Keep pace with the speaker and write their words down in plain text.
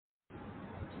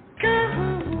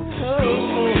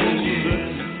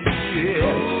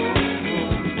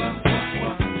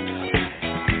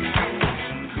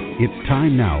It's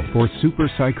time now for super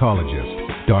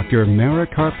psychologist Dr. Mara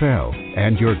Karpel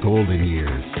and your golden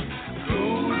years.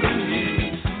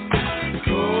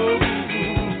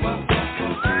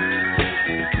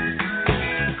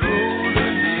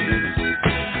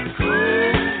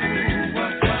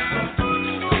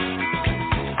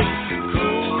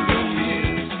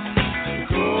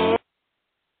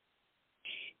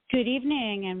 Good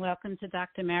evening and welcome to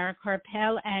Dr. Mara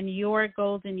Karpel and your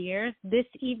golden years this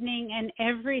evening and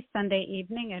every Sunday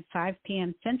evening at 5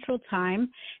 p.m. Central Time,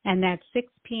 and that's 6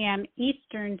 p.m.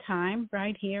 Eastern Time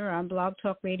right here on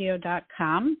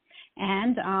blogtalkradio.com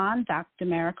and on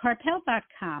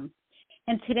drmarakarpel.com.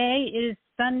 And today is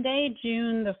Sunday,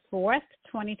 June the 4th,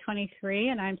 2023,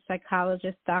 and I'm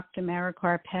psychologist Dr. Mara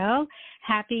Karpel.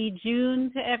 Happy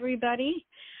June to everybody.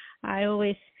 I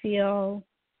always feel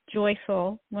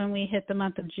joyful when we hit the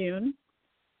month of June.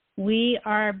 We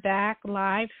are back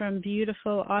live from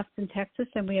beautiful Austin, Texas,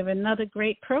 and we have another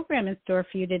great program in store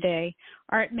for you today.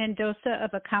 Art Mendoza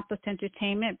of Accomplished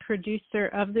Entertainment, producer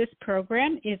of this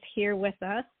program, is here with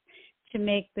us to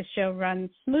make the show run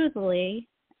smoothly,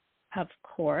 of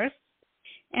course.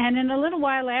 And in a little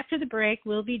while after the break,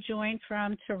 we'll be joined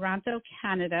from Toronto,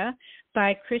 Canada,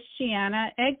 by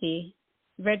Christiana Egi,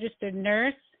 registered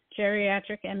nurse,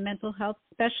 geriatric and mental health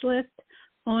specialist,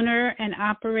 owner and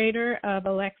operator of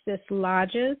Alexis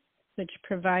Lodges, which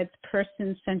provides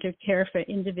person-centered care for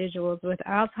individuals with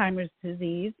Alzheimer's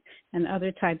disease and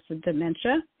other types of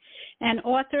dementia, and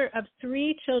author of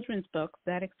 3 children's books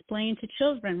that explain to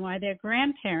children why their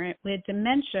grandparent with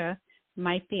dementia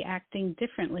might be acting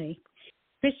differently.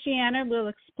 Christiana will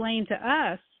explain to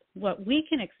us what we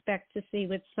can expect to see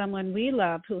with someone we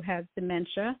love who has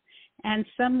dementia and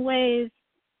some ways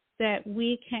that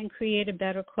we can create a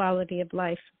better quality of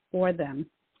life for them.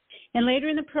 And later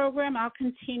in the program, I'll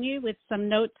continue with some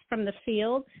notes from the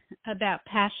field about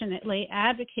passionately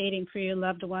advocating for your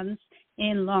loved ones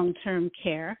in long-term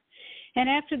care. And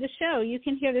after the show, you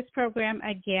can hear this program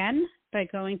again by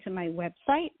going to my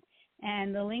website,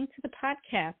 and the link to the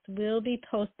podcast will be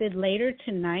posted later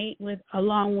tonight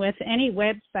along with any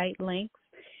website links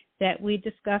that we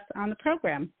discuss on the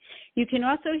program. You can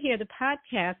also hear the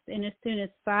podcast in as soon as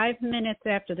 5 minutes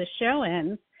after the show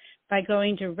ends by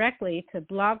going directly to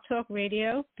Blog Talk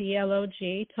Radio,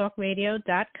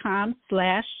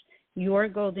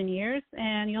 blogtalkradio.com/yourgoldenyears,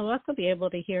 and you'll also be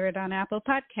able to hear it on Apple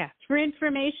Podcasts. For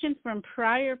information from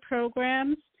prior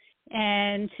programs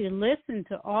and to listen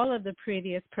to all of the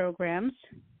previous programs,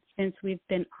 since we've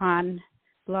been on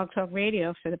Blog Talk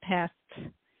Radio for the past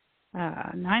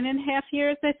 9.5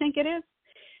 years, I think it is.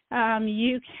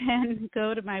 You can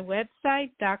go to my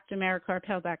website,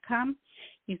 drmarakarpel.com.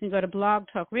 You can go to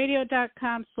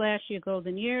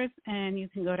blogtalkradio.com/yourgoldenyears, and you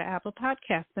can go to Apple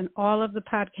Podcasts, and all of the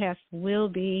podcasts will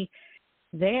be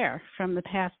there from the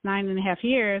past 9.5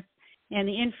 years, and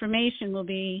the information will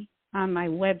be on my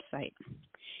website.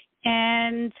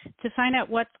 And to find out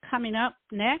what's coming up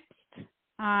next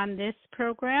on this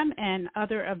program and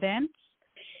other events,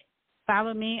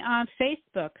 follow me on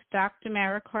Facebook, Dr.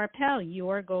 Mara Karpel,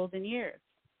 Your Golden Years.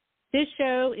 This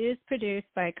show is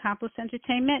produced by Accomplished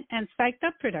Entertainment and Psyched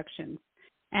Up Productions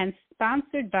and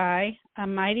sponsored by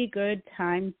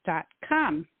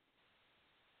amightygoodtimes.com.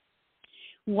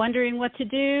 Wondering what to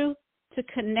do to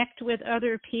connect with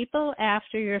other people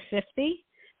after you're 50?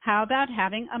 How about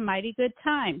having a mighty good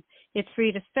time? It's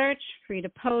free to search, free to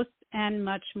post, and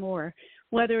much more.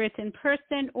 Whether it's in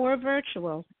person or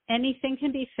virtual, anything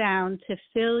can be found to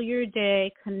fill your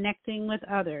day connecting with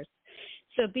others.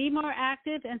 So be more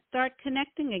active and start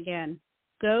connecting again.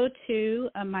 Go to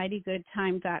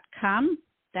amightygoodtime.com.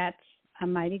 That's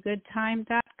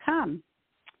amightygoodtime.com.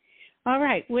 All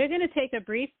right, we're going to take a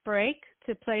brief break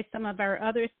to play some of our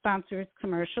other sponsors'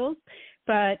 commercials,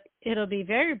 but it'll be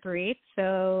very brief,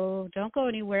 so don't go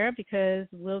anywhere because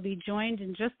we'll be joined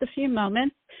in just a few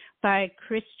moments by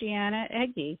Christiana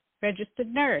Egi,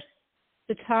 registered nurse,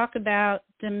 to talk about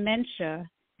dementia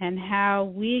and how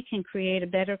we can create a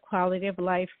better quality of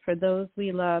life for those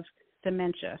we love,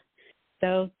 dementia.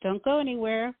 So don't go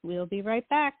anywhere. We'll be right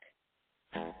back.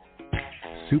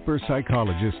 Super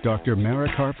psychologist Dr. Mara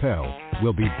Karpel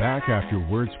will be back after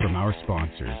words from our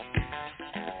sponsors.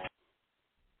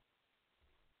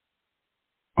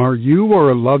 Are you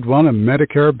or a loved one a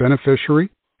Medicare beneficiary?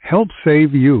 Help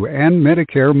save you and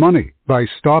Medicare money by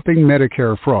stopping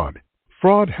Medicare fraud.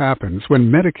 Fraud happens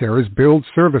when Medicare is billed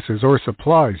services or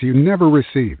supplies you never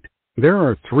received. There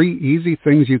are 3 easy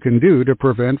things you can do to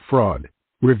prevent fraud.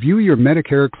 Review your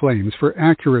Medicare claims for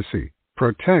accuracy,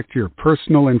 protect your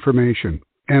personal information,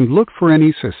 and look for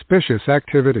any suspicious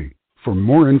activity. For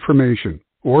more information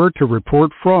or to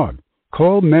report fraud,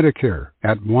 Call Medicare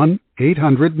at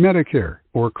 1-800-MEDICARE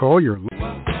or call your...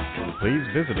 Please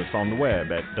visit us on the web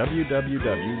at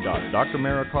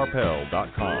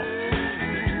www.drmarakarpel.com.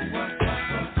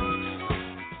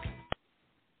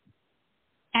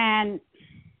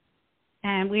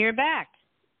 And we are back.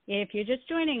 If you're just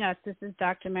joining us, this is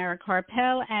Dr. Mara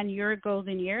Karpel and Your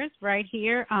Golden Years right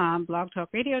here on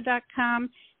blogtalkradio.com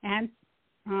and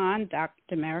on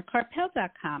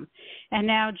drmarakarpel.com. And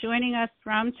now joining us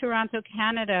from Toronto,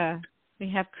 Canada, we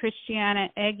have Christiana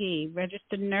Egi,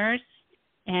 registered nurse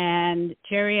and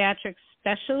geriatric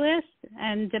specialist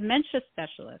and dementia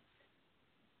specialist.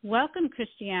 Welcome,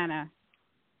 Christiana.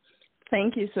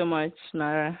 Thank you so much,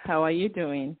 Mara. How are you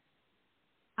doing?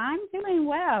 I'm doing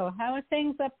well. How are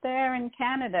things up there in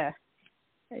Canada?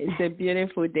 It's a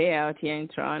beautiful day out here in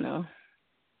Toronto.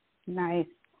 Nice.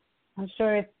 I'm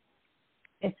sure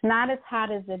it's not as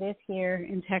hot as it is here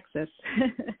in Texas.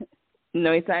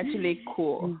 No, it's actually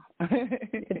cool.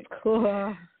 It's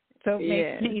cool. So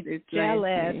it makes me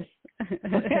jealous. Just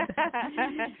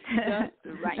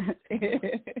right.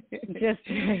 Just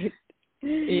right.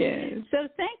 Yes. So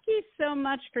thank you so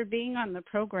much for being on the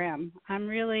program. I'm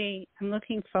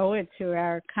looking forward to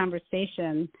our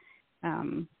conversation.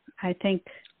 I think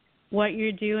what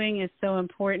you're doing is so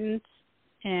important,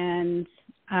 and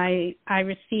I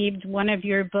received one of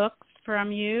your books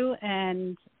from you,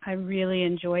 and I really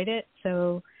enjoyed it.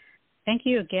 So thank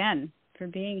you again for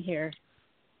being here.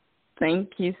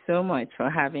 Thank you so much for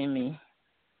having me.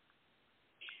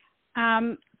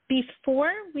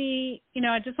 Before we,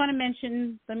 I just want to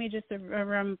mention, let me just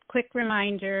a quick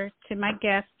reminder to my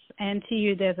guests and to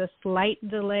you, there's a slight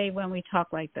delay when we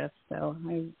talk like this. So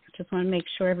I just want to make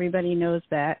sure everybody knows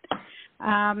that.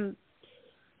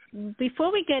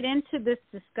 Before we get into this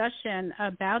discussion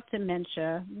about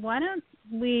dementia, why don't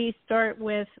we start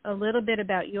with a little bit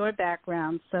about your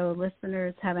background so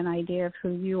listeners have an idea of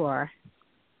who you are?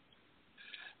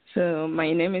 So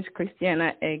my name is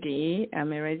Christiana Egi.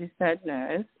 I'm a registered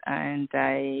nurse, and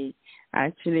I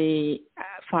actually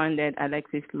founded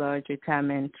Alexis Lodges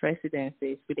Retirement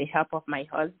Residences with the help of my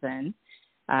husband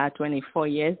 24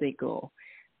 years ago.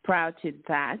 Prior to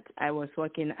that, I was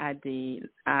working at the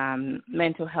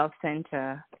Mental Health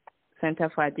Center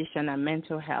for Addiction and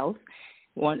Mental Health,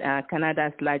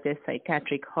 Canada's largest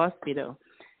psychiatric hospital.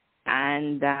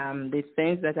 And the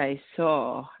things that I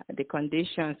saw, the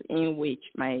conditions in which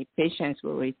my patients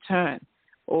will return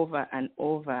over and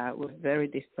over were very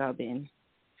disturbing.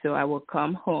 So I would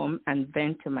come home and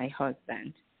vent to my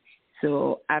husband.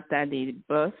 So after the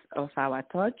birth of our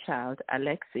third child,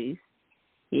 Alexis,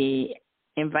 he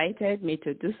invited me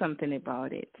to do something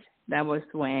about it. That was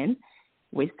when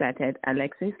we started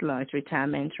Alexis Lodges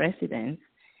Retirement Residence,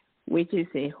 which is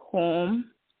a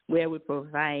home where we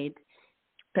provide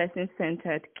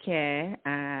person-centered care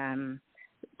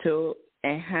to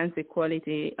enhance the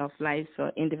quality of life for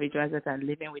individuals that are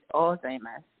living with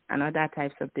Alzheimer's and other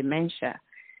types of dementia,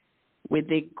 with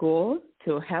the goal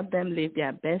to help them live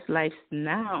their best lives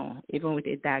now, even with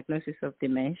a diagnosis of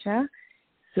dementia,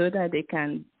 so that they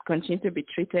can continue to be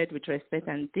treated with respect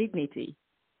and dignity.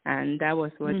 And that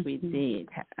was what we did.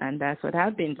 And that's what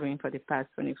I've been doing for the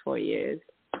past 24 years.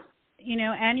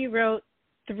 And you wrote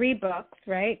 3 books,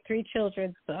 right? 3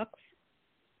 children's books.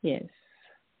 Yes.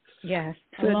 Yes.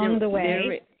 So along the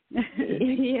way.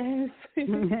 Yes.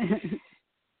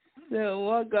 So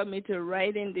what got me to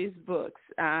writing these books?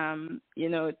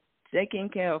 Taking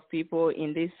care of people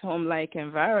in this home-like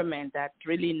environment that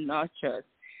really nurtures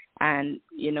and,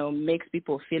 makes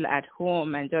people feel at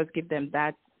home and just give them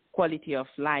that quality of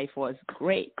life was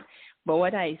great. But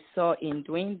what I saw in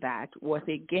doing that was,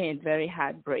 again, very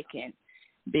heartbreaking,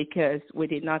 because we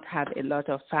did not have a lot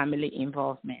of family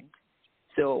involvement.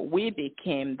 So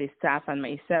the staff and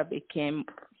myself became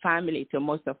family to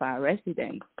most of our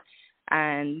residents.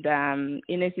 And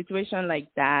in a situation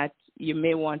like that, you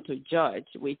may want to judge,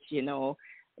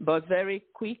 but very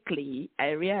quickly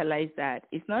I realized that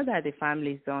it's not that the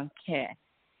families don't care.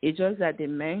 It's just that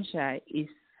dementia is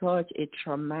such a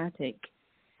traumatic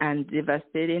and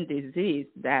devastating disease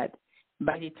that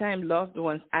by the time loved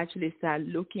ones actually start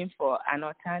looking for an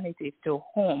alternative to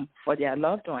home for their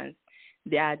loved ones,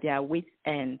 they are at their wit's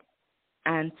end.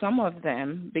 And some of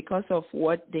them, because of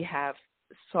what they have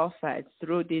suffered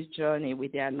through this journey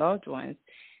with their loved ones,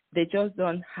 they just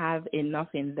don't have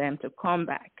enough in them to come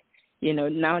back.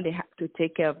 Now they have to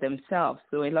take care of themselves.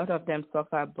 So a lot of them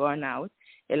suffer burnout.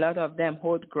 A lot of them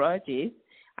hold grudges.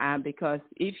 Because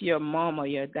if your mom or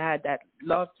your dad that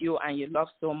loved you and you love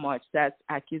so much, that's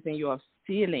accusing you of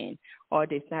stealing, or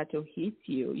they start to hit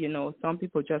you, some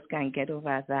people just can't get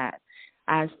over that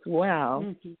as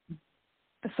well.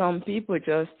 some people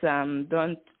just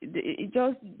don't,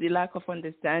 just the lack of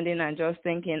understanding and just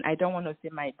thinking, I don't want to see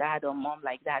my dad or mom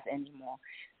like that anymore.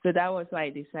 So that was why I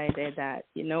decided that,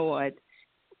 you know what,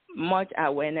 much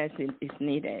awareness is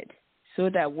needed so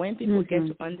that when people get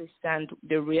to understand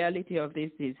the reality of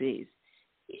this disease,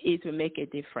 it will make a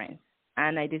difference.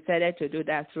 And I decided to do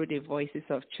that through the voices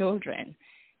of children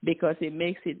because it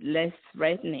makes it less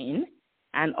threatening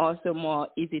and also more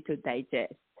easy to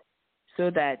digest. So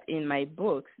that in my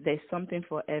books, there's something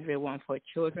for everyone, for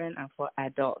children and for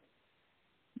adults.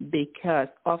 Because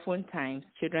oftentimes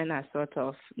children are sort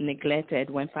of neglected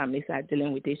when families are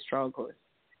dealing with these struggles.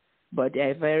 But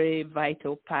they're a very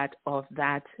vital part of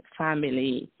that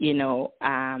family, you know,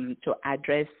 to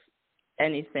address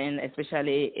anything,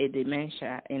 especially a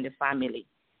dementia in the family.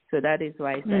 So that is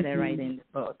why I started writing the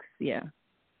books, yeah.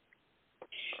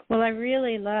 Well, I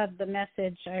really love the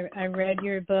message. I read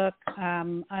your book,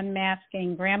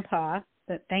 Unmasking Grandpa.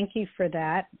 But thank you for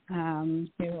that.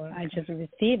 I just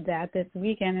received that this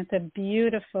weekend. It's a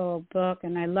beautiful book,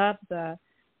 and I love the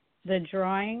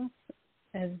drawings,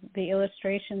 as the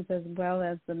illustrations, as well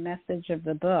as the message of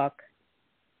the book.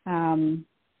 And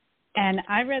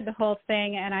I read the whole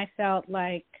thing, and I felt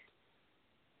like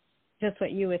just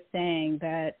what you were saying,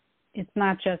 that it's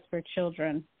not just for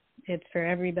children. It's for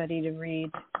everybody to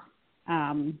read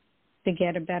to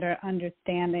get a better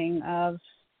understanding of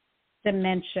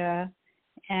dementia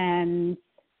and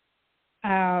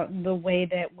the way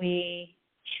that we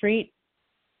treat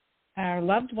our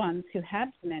loved ones who have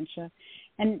dementia.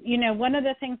 And, you know, one of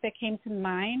the things that came to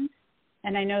mind,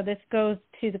 and I know this goes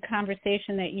to the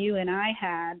conversation that you and I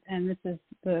had, and this is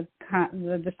the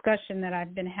discussion that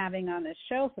I've been having on this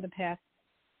show for the past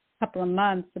couple of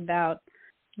months about,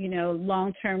 you know,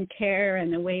 long-term care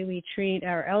and the way we treat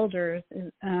our elders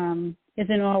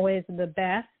isn't always the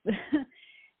best.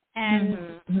 And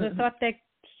the thought that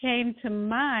came to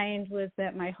mind was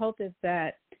that my hope is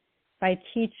that by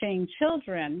teaching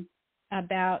children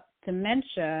about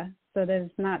dementia so that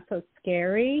it's not so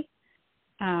scary,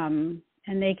 and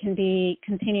they can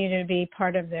continue to be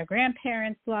part of their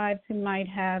grandparents' lives who might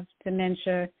have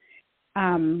dementia,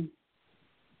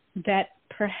 that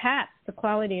perhaps the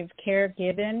quality of care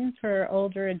given for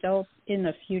older adults in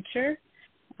the future,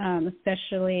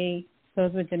 especially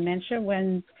those with dementia,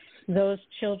 when those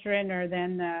children are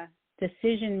then the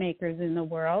decision makers in the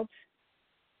world,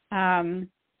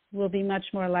 will be much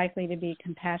more likely to be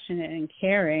compassionate and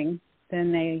caring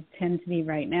than they tend to be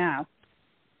right now,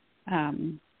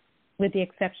 with the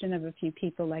exception of a few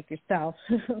people like yourself,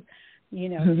 you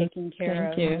know, taking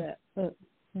care of.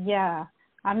 Yeah.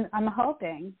 I'm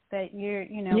hoping that what you're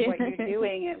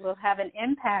doing, it will have an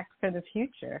impact for the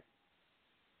future.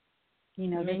 You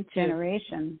know, this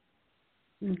generation.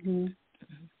 And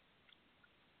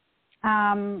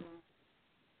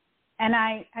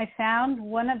I found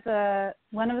one of the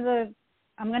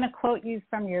I'm going to quote you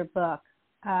from your book.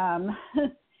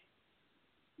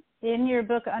 In your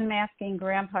book, Unmasking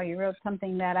Grandpa, you wrote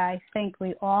something that I think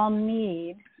we all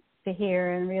need to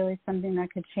hear, and really something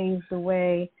that could change the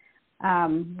way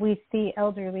we see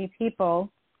elderly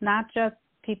people, not just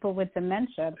people with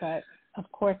dementia, but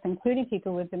of course including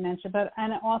people with dementia,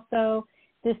 and also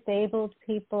disabled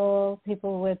people,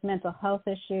 people with mental health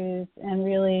issues, and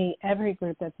really every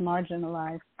group that's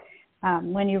marginalized.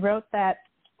 When you wrote that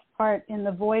part in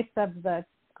the voice of the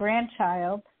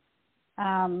grandchild,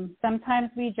 sometimes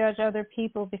we judge other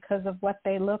people because of what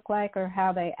they look like or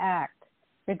how they act.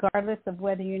 Regardless of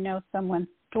whether you know someone's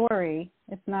story,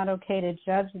 it's not okay to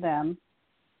judge them.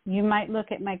 You might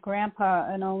look at my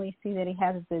grandpa and only see that he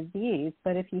has a disease,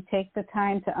 but if you take the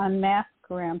time to unmask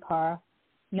Grandpa,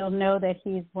 you'll know that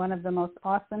he's one of the most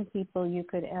awesome people you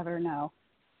could ever know.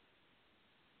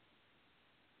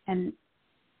 And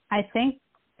I think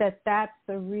that that's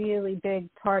a really big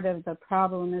part of the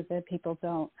problem, is that people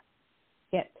don't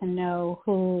get to know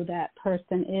who that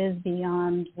person is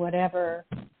beyond whatever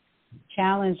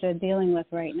challenge they're dealing with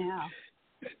right now.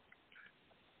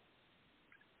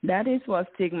 That is what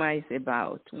stigma is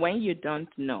about. When you don't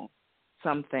know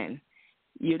something,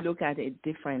 you look at it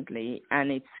differently,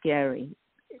 and it's scary.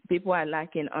 People are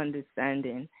lacking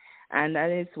understanding, and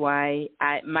that is why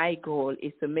my goal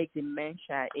is to make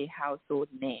dementia a household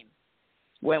name.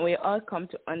 When we all come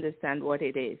to understand what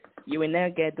it is, you will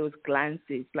never get those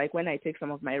glances. Like when I take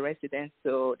some of my residents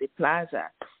to the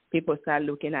plaza, people start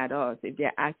looking at us if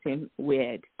they're acting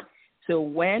weird. So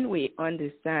when we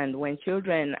understand, when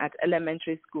children at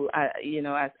elementary school, as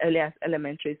early as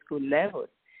elementary school levels,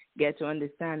 get to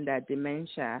understand that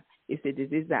dementia is a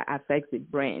disease that affects the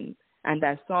brain, and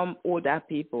that some older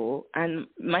people, and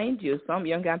mind you, some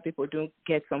younger people do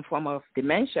get some form of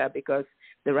dementia because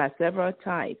There are several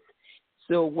types.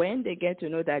 So when they get to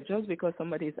know that just because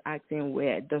somebody is acting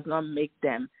weird does not make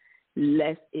them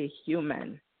less a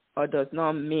human, or does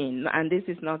not mean, and this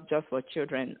is not just for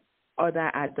children,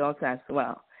 other adults as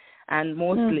well. And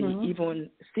mostly even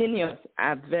seniors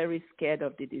are very scared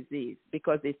of the disease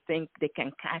because they think they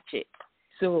can catch it.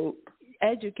 So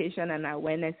education and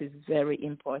awareness is very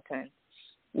important.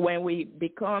 When we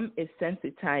become a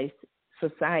sensitized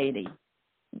society,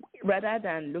 rather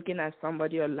than looking at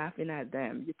somebody or laughing at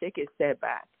them, you take a step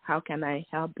back. How can I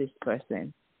help this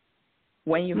person?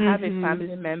 When you have a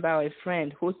family member or a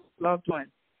friend whose loved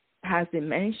one has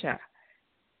dementia,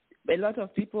 a lot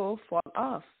of people fall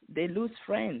off. They lose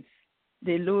friends.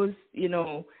 They lose,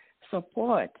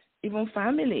 support, even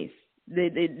families.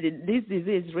 This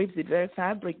disease rips the very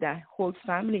fabric that holds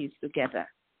families together.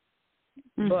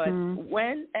 But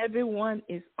when everyone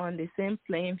is on the same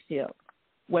playing field,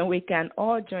 when we can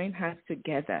all join hands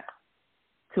together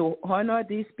to honor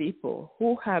these people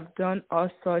who have done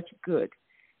us such good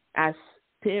as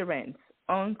parents,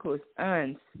 uncles,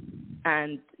 aunts,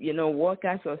 and,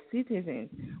 workers or citizens,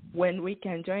 when we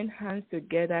can join hands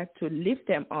together to lift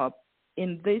them up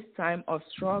in this time of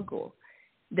struggle,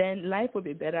 then life will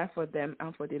be better for them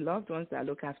and for the loved ones that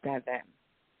look after them.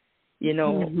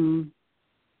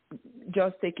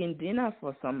 Just taking dinner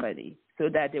for somebody so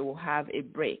that they will have a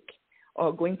break,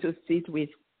 or going to sit with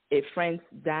a friend's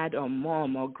dad or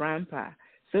mom or grandpa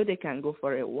so they can go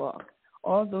for a walk.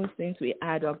 All those things will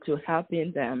add up to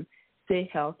helping them stay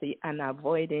healthy and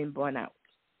avoiding burnout.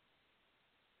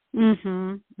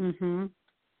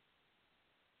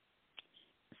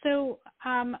 So,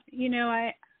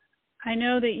 I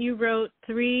know that you wrote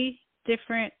 3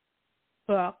 different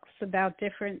books about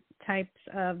different types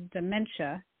of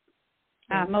dementia.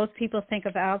 Most people think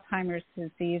of Alzheimer's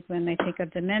disease when they think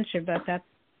of dementia, but that's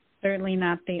certainly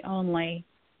not the only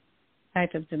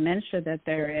type of dementia that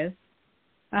there is.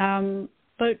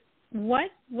 But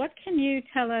what can you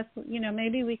tell us?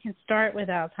 Maybe we can start with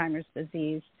Alzheimer's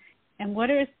disease. And what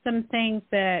are some things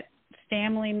that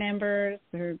family members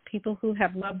or people who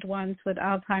have loved ones with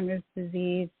Alzheimer's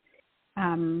disease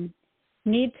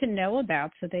need to know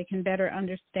about so they can better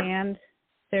understand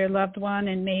their loved one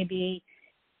and maybe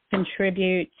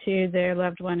contribute to their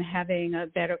loved one having a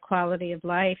better quality of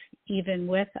life even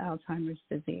with Alzheimer's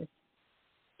disease?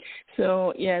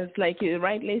 So, yes, like you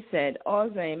rightly said,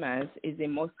 Alzheimer's is the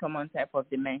most common type of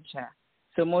dementia.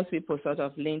 So most people sort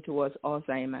of lean towards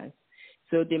Alzheimer's.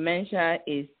 So dementia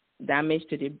is damage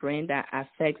to the brain that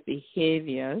affects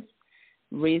behaviors,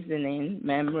 reasoning,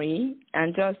 memory,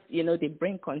 and just, the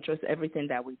brain controls everything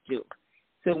that we do.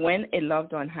 So when a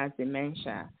loved one has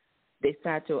dementia, they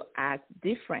start to act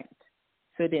different.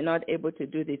 So they're not able to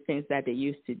do the things that they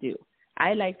used to do.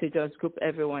 I like to just group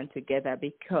everyone together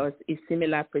because it's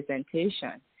similar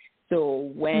presentation.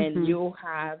 So when you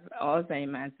have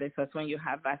Alzheimer's versus when you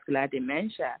have vascular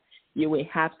dementia, you will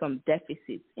have some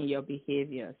deficits in your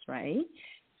behaviors, right?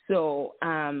 So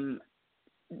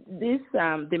this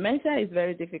dementia is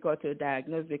very difficult to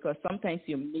diagnose because sometimes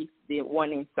you miss the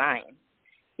warning sign.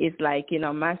 It's like,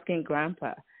 masking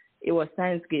grandpa. It was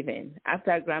Thanksgiving.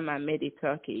 After grandma made a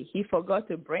turkey, he forgot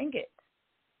to bring it.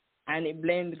 And he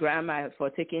blamed grandma for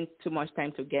taking too much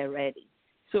time to get ready.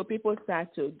 So people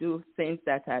start to do things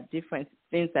that are different,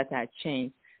 things that are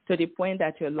changed, to the point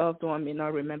that your loved one may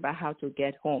not remember how to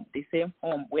get home, the same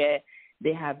home where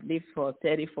they have lived for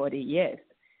 30, 40 years,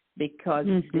 because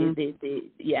they.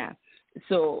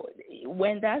 So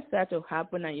when that starts to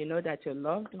happen and you know that your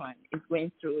loved one is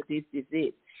going through this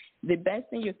disease, the best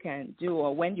thing you can do,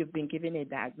 or when you've been given a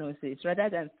diagnosis, rather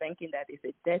than thinking that it's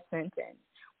a death sentence,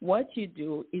 what you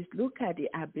do is look at the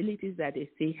abilities that they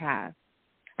still have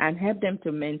and help them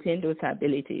to maintain those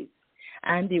abilities.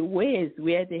 And the ways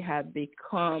where they have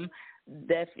become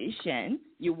deficient,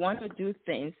 you want to do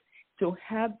things to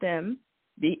help them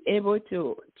be able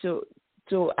to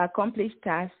accomplish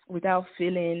tasks without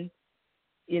feeling,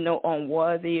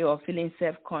 unworthy or feeling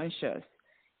self-conscious.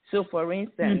 So, for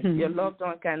instance, your loved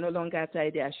one can no longer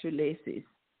tie their shoelaces.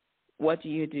 What do?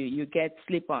 You get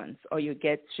slip-ons, or you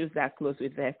get shoes that close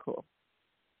with Velcro.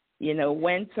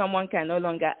 When someone can no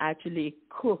longer actually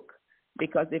cook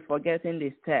because they're forgetting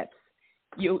the steps,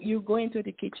 you go into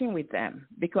the kitchen with them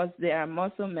because there are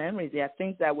muscle memories. There are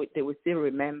things that they will still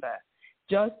remember.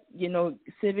 Just,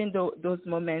 saving those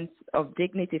moments of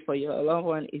dignity for your loved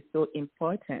one is so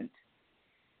important.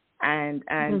 And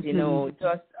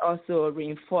just also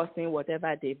reinforcing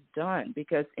whatever they've done,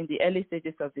 because in the early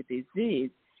stages of the disease,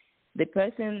 the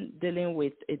person dealing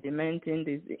with a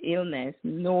dementing illness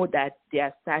know that they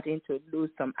are starting to lose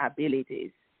some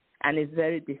abilities, and it's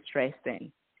very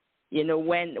distressing. You know,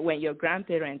 when your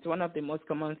grandparents, one of the most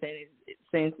common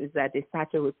things is that they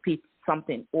start to repeat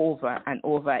something over and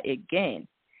over again.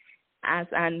 As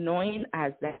annoying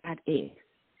as that is,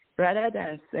 rather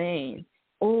than saying,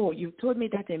 oh, you've told me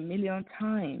that 1,000,000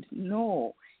 times.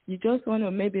 No, you just want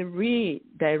to maybe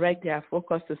redirect their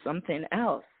focus to something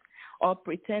else or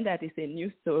pretend that it's a new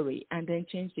story and then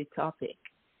change the topic.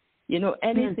 You know,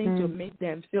 anything to make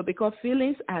them feel, because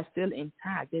feelings are still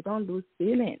intact. They don't lose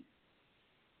feelings.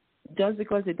 Just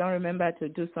because they don't remember to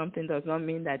do something does not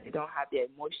mean that they don't have their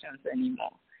emotions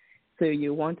anymore. So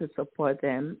you want to support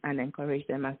them and encourage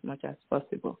them as much as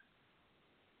possible.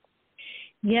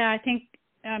 Yeah,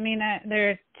 there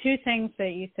are two things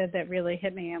that you said that really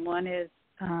hit me. And one is,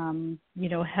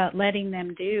 letting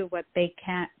them do what they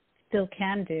still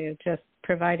can do, just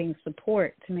providing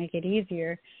support to make it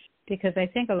easier. Because I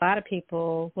think a lot of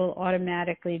people will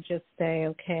automatically just say,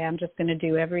 okay, I'm just going to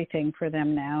do everything for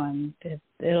them now and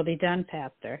it'll be done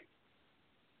faster.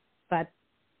 But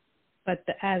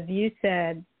as you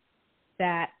said,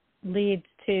 that leads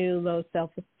to low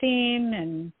self-esteem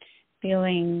and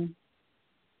feeling,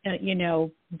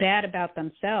 bad about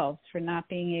themselves for not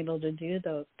being able to do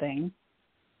those things.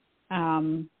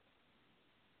 And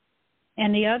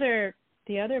the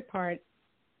other part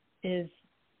is,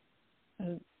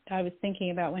 I was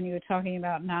thinking about when you were talking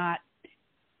about not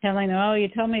telling them, oh, you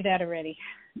told me that already.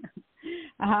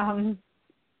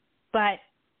 But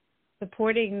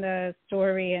supporting the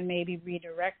story and maybe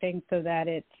redirecting so that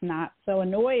it's not so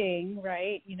annoying,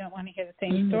 right? You don't want to hear the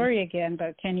same story again,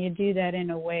 but can you do that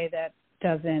in a way that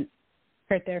doesn't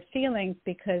hurt their feelings?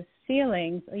 Because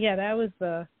feelings, that was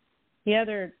the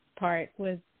other part,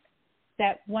 was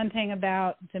that one thing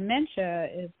about dementia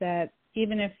is that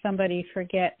even if somebody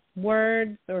forgets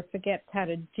words or forgets how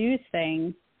to do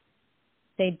things,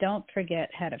 they don't forget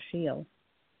how to feel.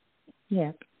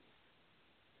 Yeah.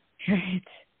 Right.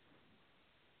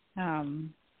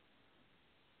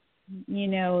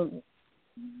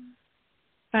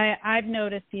 I've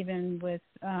noticed even with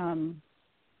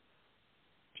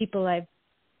people I've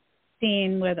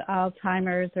seen with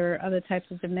Alzheimer's or other types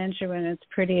of dementia when it's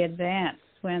pretty advanced,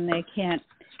 when they can't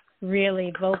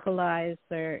really vocalize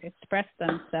or express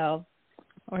themselves,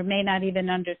 or may not even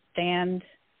understand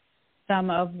some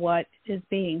of what is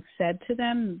being said to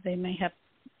them. They may have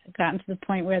gotten to the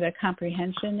point where their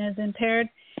comprehension is impaired.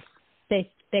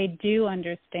 They do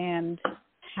understand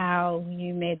how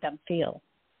you made them feel.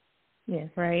 Yes.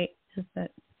 Right? Is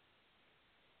that,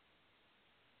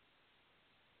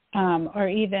 or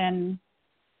even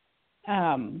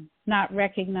not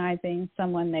recognizing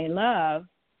someone they love,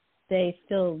 they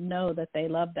still know that they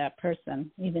love that person,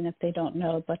 even if they don't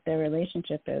know what their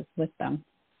relationship is with them.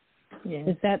 Yes.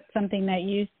 Is that something that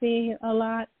you see a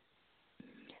lot?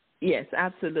 Yes,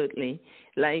 absolutely.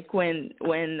 Like when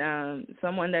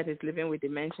someone that is living with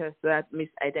dementia starts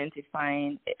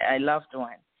misidentifying a loved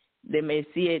one, they may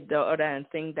see a daughter and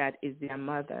think that is their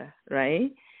mother,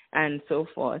 right? And so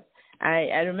forth.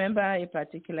 I remember a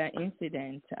particular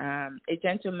incident. A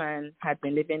gentleman had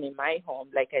been living in my home.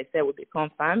 Like I said, we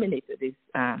become family to this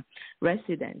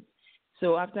resident.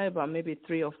 So after about maybe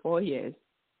 3 or 4 years,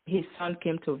 his son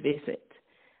came to visit.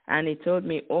 And he told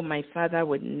me, oh, my father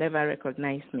would never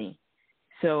recognize me.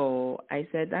 So I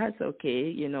said, that's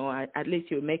okay. At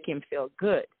least you make him feel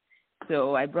good.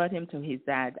 So I brought him to his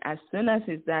dad. As soon as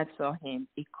his dad saw him,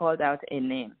 he called out a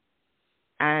name.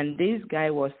 And this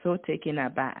guy was so taken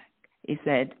aback. He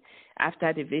said,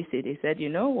 after the visit, he said, you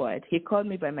know what? He called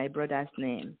me by my brother's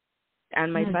name.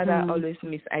 And my father always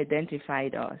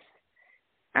misidentified us.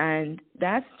 And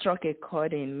that struck a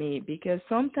chord in me because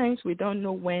sometimes we don't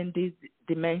know when this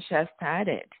dementia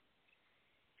started,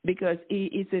 because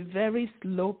it's a very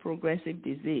slow progressive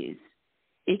disease.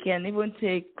 It can even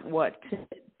take,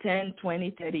 10,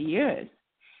 20, 30 years.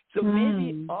 So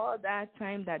maybe all that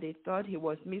time that they thought he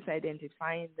was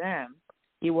misidentifying them,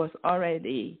 he was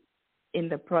already in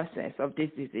the process of this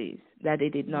disease that they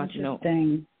did not know.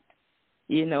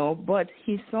 But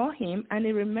he saw him and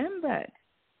he remembered.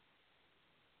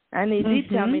 And he did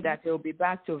tell me that he'll be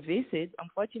back to visit.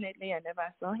 Unfortunately, I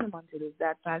never saw him until his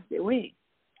dad passed away.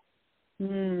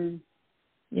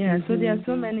 Yeah, so there are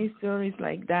so many stories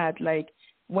like that. Like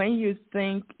when you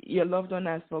think your loved one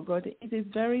has forgotten, it is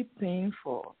very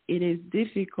painful. It is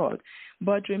difficult.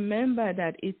 But remember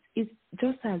that it's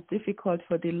just as difficult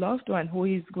for the loved one who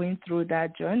is going through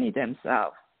that journey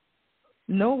themselves.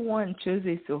 No one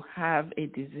chooses to have a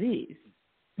disease.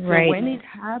 Right. So when it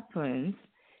happens,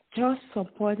 just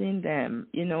supporting them,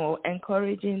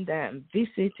 encouraging them,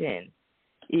 visiting.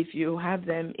 If you have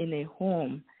them in a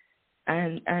home,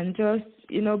 and just,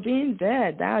 being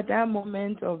there, that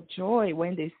moment of joy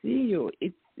when they see you,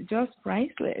 it's just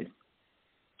priceless.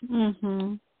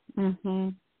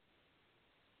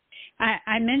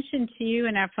 I mentioned to you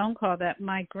in our phone call that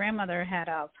my grandmother had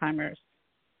Alzheimer's.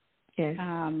 Yes.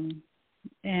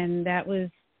 And that was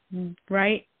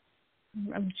right.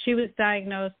 She was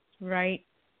diagnosed right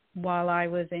while I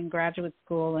was in graduate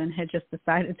school and had just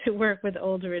decided to work with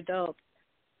older adults.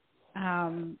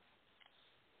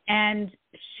 And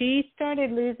she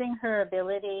started losing her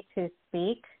ability to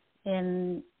speak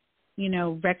in,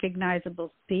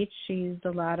 recognizable speech. She used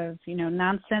a lot of,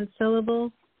 nonsense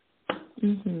syllables.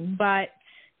 But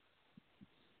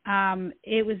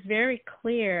it was very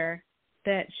clear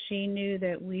that she knew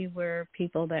that we were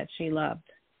people that she loved.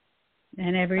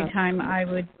 And every time I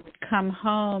would come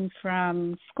home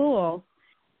from school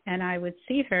and I would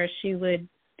see her, she would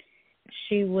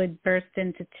burst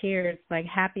into tears, like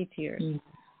happy tears,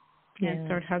 and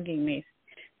start hugging me.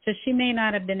 So she may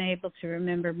not have been able to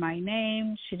remember my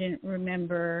name. She didn't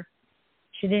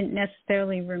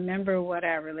necessarily remember what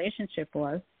our relationship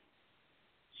was.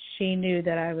 She knew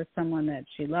that I was someone that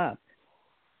she loved.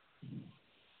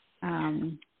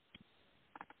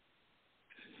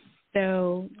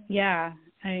 So yeah,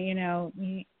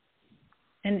 and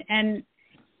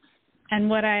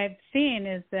what I've seen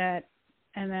is that,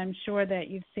 and I'm sure that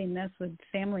you've seen this with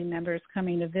family members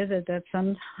coming to visit, that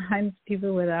sometimes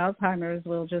people with Alzheimer's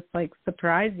will just like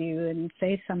surprise you and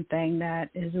say something that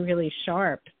is really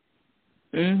sharp,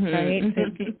 right?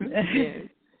 Yes.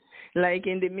 Like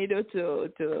in the middle to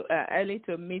early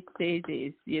to mid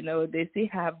stages, they still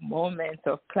have moments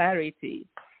of clarity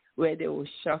where they will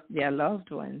shock their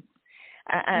loved ones.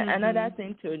 Another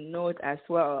thing to note as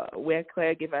well, where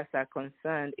caregivers are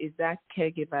concerned, is that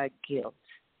caregiver guilt.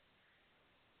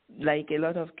 Like a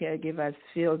lot of caregivers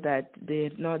feel that they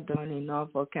have not done enough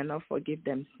or cannot forgive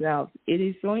themselves. It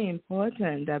is so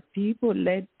important that people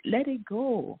let it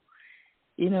go.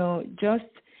 Just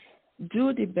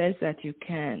do the best that you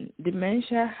can.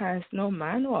 Dementia has no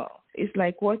manual. It's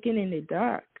like walking in the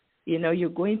dark. You're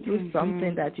going through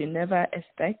something that you never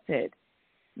expected,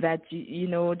 that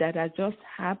that has just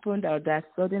happened or that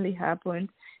suddenly happened.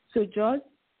 So just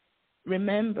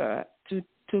remember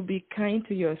to be kind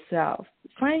to yourself.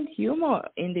 Find humor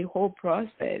in the whole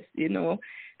process.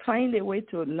 Find a way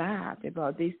to laugh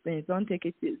about these things. Don't take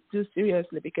it too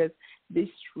seriously, because the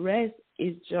stress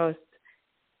is just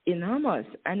enormous,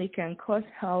 and it can cause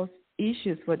health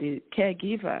issues for the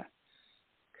caregiver.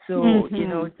 So,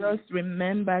 just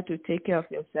remember to take care of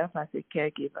yourself as a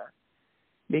caregiver,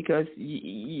 because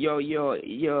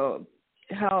your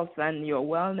health and your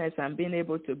wellness and being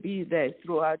able to be there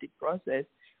throughout the process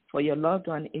for your loved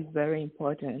one is very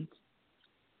important.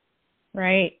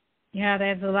 Right. Yeah,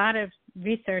 there's a lot of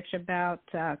research about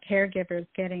caregivers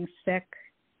getting sick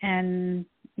and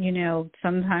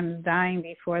sometimes dying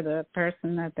before the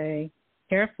person that they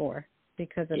care for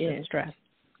because of the stress.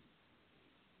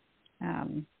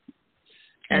 And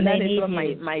that is what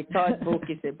my third book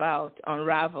is about,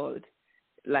 Unraveled.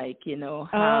 Like,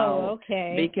 how,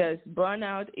 because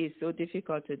burnout is so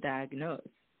difficult to diagnose.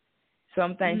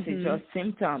 Sometimes it's just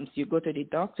symptoms. You go to the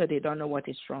doctor, they don't know what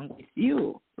is wrong with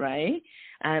you, right?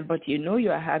 But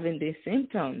you are having these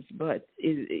symptoms, but,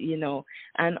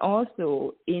 and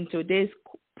also in today's,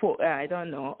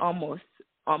 almost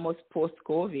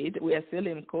post-COVID, we are still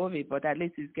in COVID, but at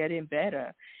least it's getting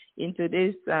better. In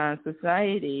today's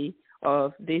society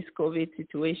of this COVID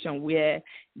situation where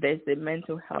there's a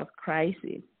mental health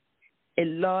crisis, a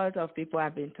lot of people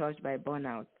have been touched by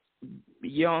burnout,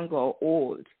 young or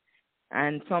old.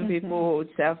 And some people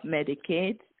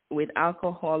self-medicate with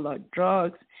alcohol or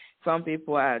drugs. Some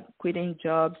people are quitting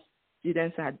jobs.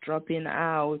 Students are dropping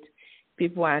out.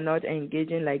 People are not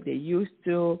engaging like they used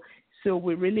to. So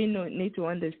we really need to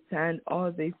understand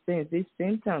all these things, these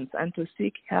symptoms, and to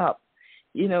seek help.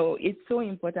 It's so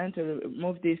important to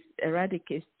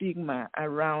eradicate stigma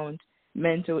around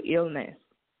mental illness.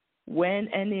 When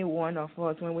any one of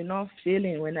us, when we're not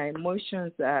feeling, when our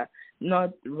emotions are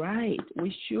not right,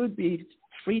 we should be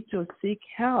free to seek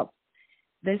help.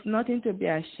 There's nothing to be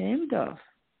ashamed of.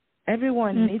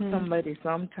 Everyone needs somebody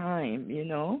sometime,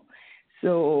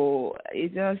 So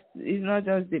it's not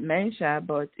just dementia,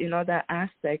 but in other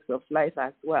aspects of life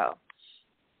as well.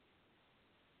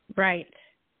 Right.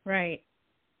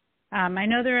 I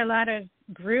know there are a lot of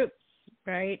groups,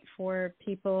 right, for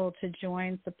people to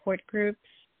join, support groups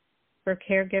for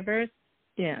caregivers.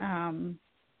 Yeah.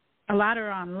 A lot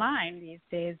are online these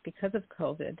days because of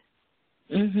COVID.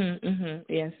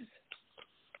 Yes.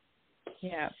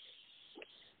 Yeah.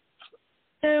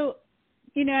 So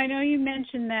I know you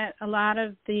mentioned that a lot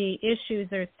of the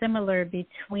issues are similar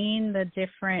between the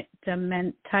different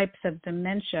types of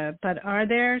dementia, but are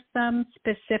there some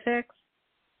specifics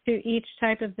to each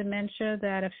type of dementia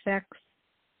that affects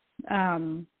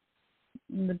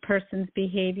the person's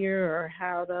behavior or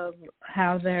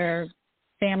how their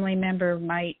family member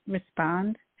might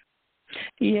respond?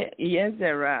 Yeah, yes,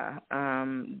 there are.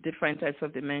 Different types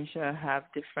of dementia have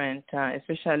different,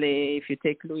 especially if you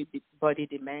take Lewy body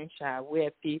dementia, where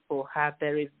people have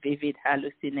very vivid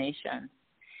hallucinations.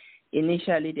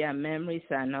 Initially, their memories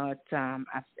are not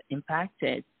as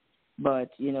impacted, but,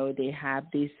 they have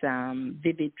these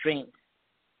vivid dreams.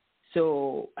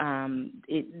 So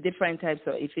different types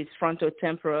of, if it's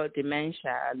frontotemporal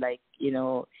dementia, like,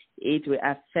 it will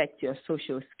affect your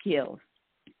social skills.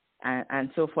 And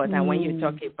so forth. And when you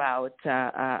talk about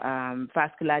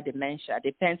vascular dementia,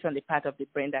 depends on the part of the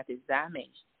brain that is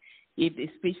damaged. If the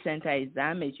speech center is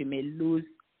damaged, you may lose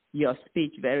your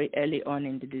speech very early on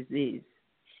in the disease.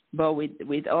 But with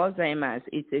Alzheimer's,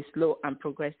 it's a slow and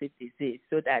progressive disease,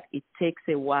 so that it takes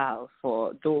a while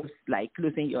for those, like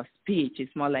losing your speech.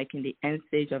 It's more like in the end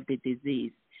stage of the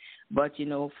disease. But,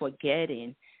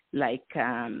 forgetting, like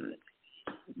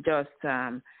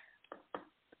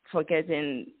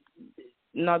forgetting,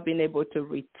 not being able to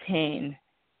retain,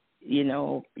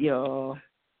 your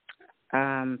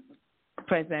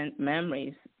present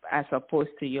memories as opposed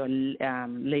to your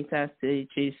later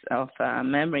stages of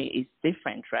memory is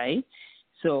different, right?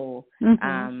 So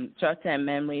short-term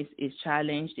memories is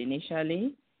challenged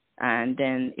initially, and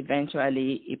then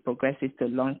eventually it progresses to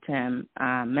long-term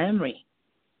memory.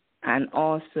 And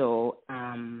also,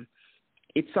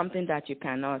 it's something that you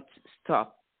cannot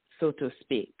stop, so to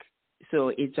speak. So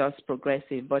it's just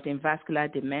progressive. But in vascular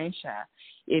dementia,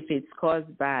 if it's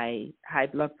caused by high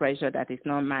blood pressure that is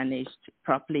not managed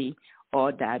properly,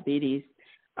 or diabetes,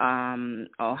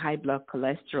 or high blood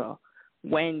cholesterol,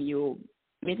 when you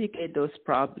mitigate those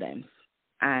problems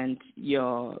and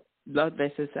your blood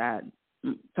vessels are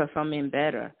performing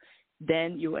better,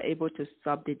 then you are able to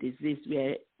stop the disease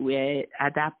where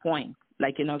at that point,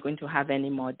 like, you're not going to have any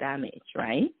more damage,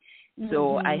 right?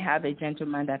 So I have a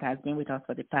gentleman that has been with us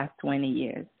for the past 20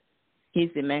 years.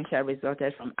 His dementia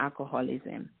resulted from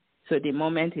alcoholism. So the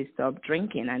moment he stopped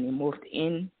drinking and he moved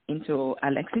into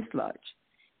Alexis Lodge,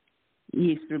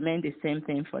 he's remained the same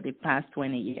thing for the past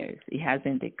 20 years. He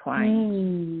hasn't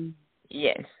declined.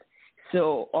 Yes.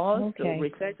 So also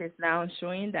research is now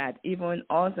showing that even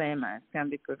Alzheimer's can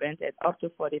be prevented up to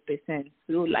 40%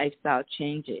 through lifestyle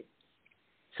changes.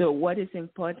 So what is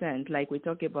important, like we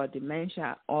talk about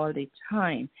dementia all the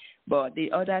time, but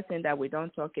the other thing that we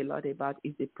don't talk a lot about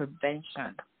is the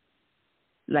prevention,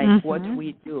 like what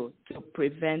we do to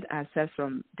prevent ourselves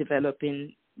from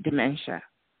developing dementia.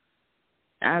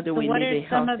 How do we live a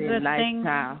healthy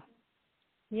lifestyle?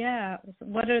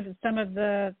 What are some of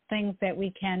the things that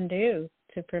we can do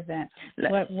to prevent?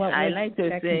 I like to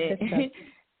say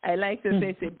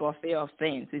it's a buffet of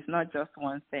things. It's not just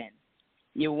one thing.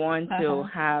 You want to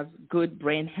have good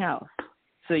brain health.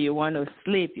 So you want to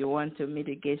sleep. You want to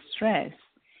mitigate stress.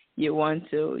 You want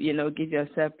to, give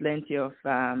yourself plenty of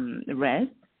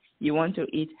rest. You want to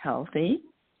eat healthy.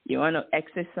 You want to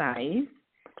exercise.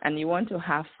 And you want to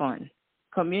have fun.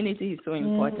 Community is so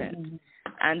important.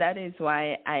 And that is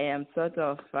why I am sort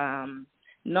of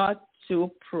not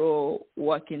too pro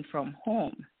working from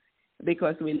home,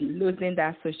 because we're losing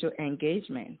that social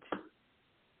engagement.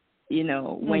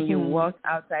 When you work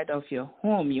outside of your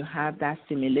home, you have that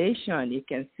stimulation. You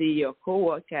can see your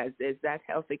coworkers. There's that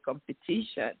healthy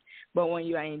competition. But when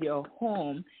you are in your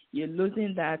home, you're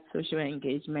losing that social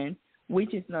engagement,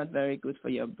 which is not very good for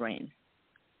your brain.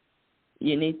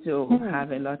 You need to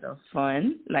have a lot of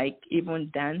fun, like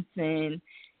even dancing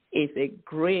is a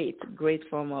great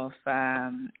form of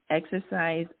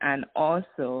exercise, and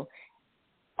also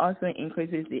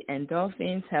increases the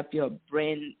endorphins, help your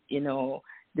brain,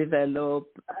 develop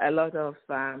a lot of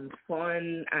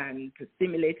fun and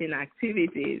stimulating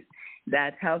activities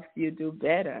that helps you do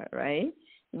better, right?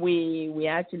 We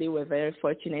actually were very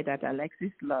fortunate at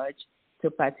Alexis Lodge to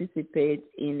participate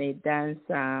in a dance,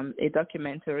 a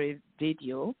documentary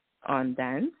video on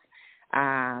dance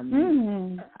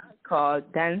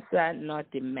called Dancer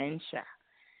Not Dementia,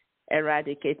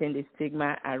 eradicating the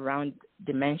stigma around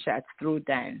dementia through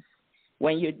dance.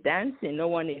 When you're dancing, no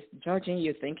one is judging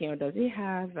you, thinking, oh, does he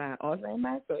have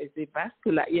Alzheimer's or is it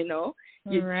vascular? You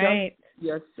judge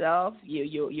yourself,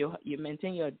 you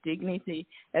maintain your dignity.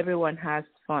 Everyone has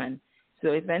fun.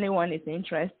 So if anyone is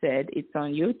interested, it's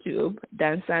on YouTube,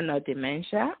 Dancer Not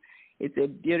Dementia. It's a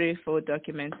beautiful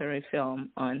documentary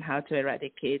film on how to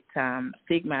eradicate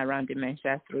stigma around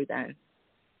dementia through dance.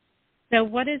 So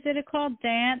what is it called?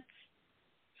 Dancer.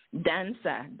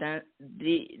 I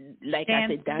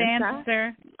said,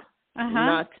 dancer.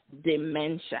 Not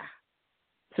dementia.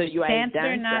 So you are dancer,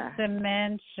 a dancer. Not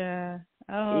dementia.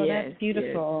 Oh, yes, that's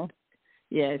beautiful.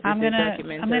 Yes, it's I'm a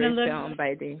documentary film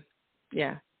by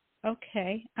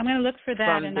Okay. I'm going to look for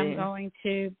that, and I'm going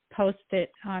to post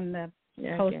it on the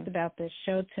post about this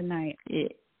show tonight.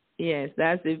 Yes,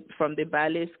 that's from the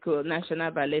ballet school,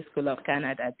 National Ballet School of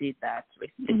Canada did that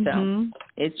film.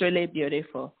 It's really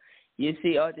beautiful. You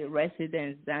see all the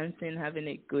residents dancing, having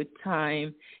a good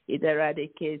time. It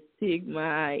eradicates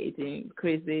stigma. It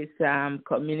increases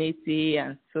community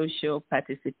and social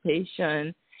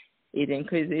participation. It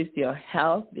increases your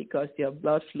health because your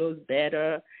blood flows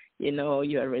better. You know,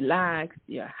 you're relaxed,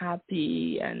 you're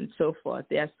happy, and so forth.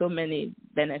 There are so many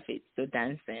benefits to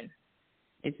dancing.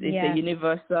 It's a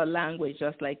universal language,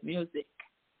 just like music.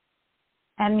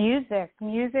 And music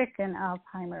and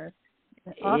Alzheimer's.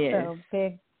 Also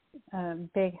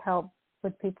big help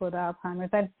with people with Alzheimer's.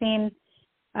 I've seen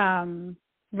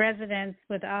residents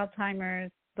with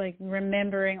Alzheimer's like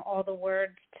remembering all the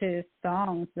words to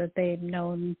songs that they've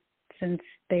known since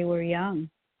they were young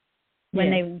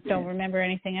when they don't remember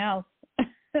anything else.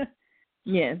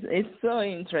 Yes, it's so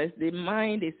interesting. The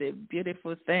mind is a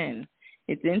beautiful thing.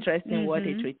 It's interesting what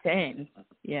it retains.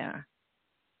 Yeah.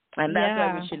 And that's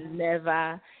why we should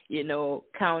never,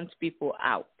 count people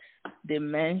out.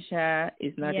 Dementia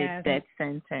is not a death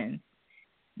sentence.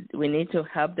 We need to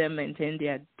help them maintain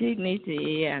their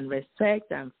dignity and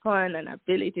respect and fun and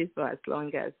abilities for as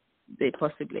long as they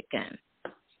possibly can.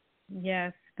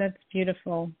 Yes, that's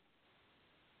beautiful.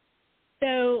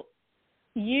 So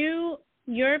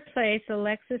your place,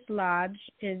 Alexis Lodge,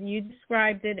 you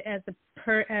described it as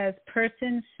as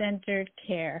person-centered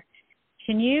care.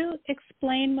 Can you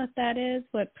explain what that is,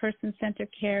 what person-centered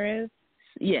care is?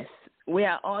 Yes. We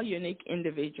are all unique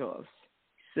individuals.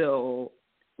 So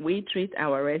we treat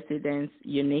our residents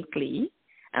uniquely,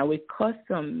 and we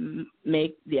custom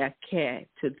make their care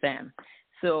to them.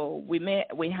 So we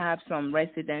have some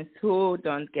residents who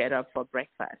don't get up for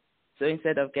breakfast. So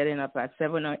instead of getting up at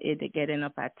 7 or 8, they're getting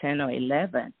up at 10 or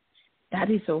 11. That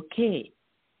is okay,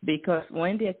 because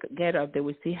when they get up, they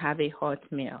will still have a hot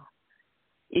meal.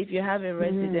 If you have a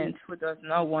resident who does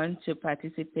not want to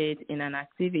participate in an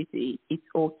activity, it's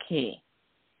okay.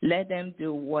 Let them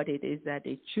do what it is that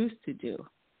they choose to do.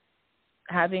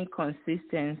 Having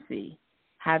consistency,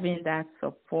 having that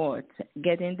support,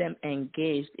 getting them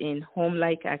engaged in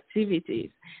home-like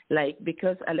activities.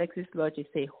 Because Alexis Lodge is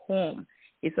a home,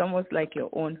 it's almost like your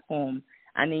own home.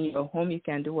 And in your home, you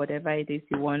can do whatever it is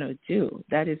you want to do.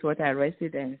 That is what our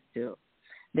residents do.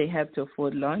 They help to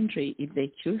fold laundry if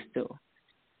they choose to.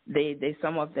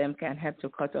 Some of them can help to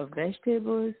cut off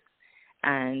vegetables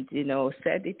and,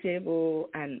 set the table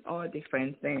and all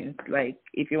different things. Like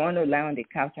if you want to lie on the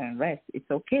couch and rest, it's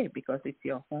okay because it's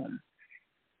your home.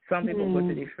 Some people go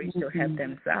to the fridge to help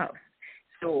themselves.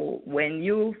 So when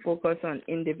you focus on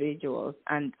individuals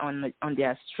and on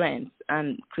their strengths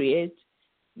and create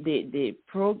the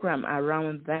program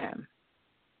around them,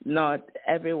 not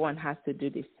everyone has to do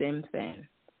the same thing.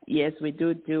 Yes, we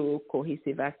do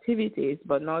cohesive activities,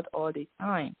 but not all the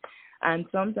time. And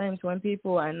sometimes when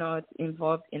people are not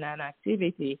involved in an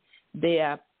activity, they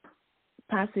are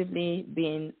passively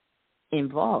being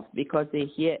involved because they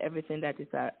hear everything that is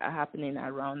happening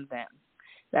around them.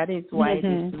 That is why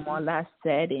the smaller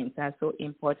settings are so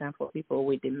important for people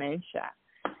with dementia.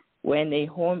 When a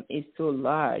home is so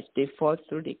large, they fall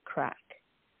through the crack.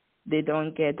 They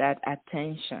don't get that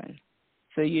attention.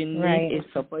 So you need a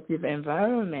supportive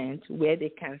environment where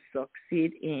they can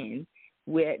succeed in,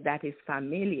 where that is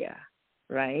familiar,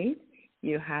 right?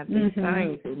 You have the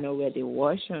signs, where the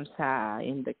washrooms are,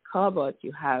 in the cupboard.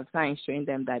 You have signs showing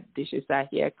them that dishes are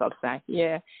here, cups are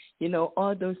here.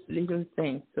 All those little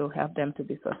things to help them to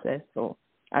be successful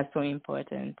are so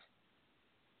important.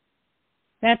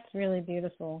 That's really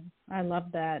beautiful. I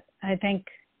love that. I think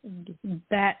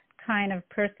that kind of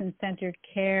person-centered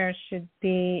care should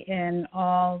be in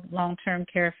all long-term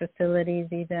care facilities,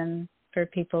 even for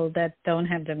people that don't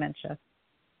have dementia.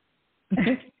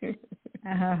 Thank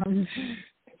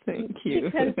you.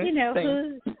 Because,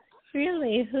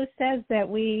 who says that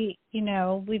we've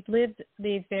lived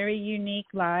these very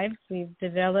unique lives. We've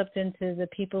developed into the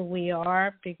people we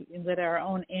are with our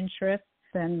own interests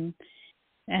and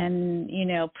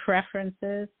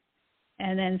preferences.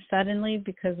 And then suddenly,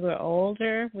 because we're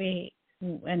older,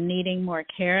 and needing more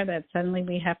care, that suddenly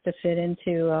we have to fit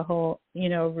into a whole,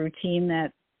 routine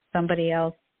that somebody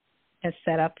else has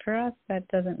set up for us. That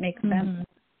doesn't make sense.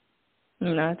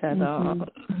 Not at all.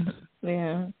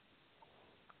 Yeah.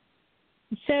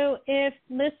 So if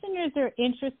listeners are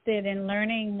interested in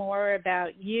learning more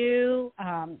about you,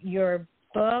 your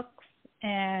books,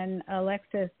 and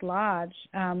Alexis Lodge,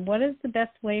 what is the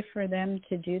best way for them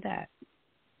to do that?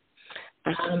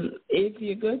 If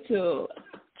you go to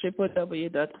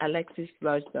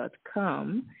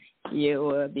www.alexislodge.com, you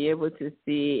will be able to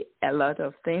see a lot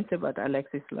of things about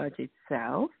Alexis Lodge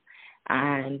itself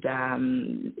and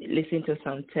listen to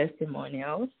some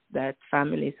testimonials that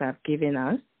families have given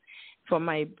us. For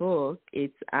my book,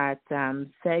 it's at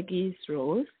Segis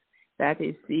Rose, that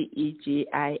is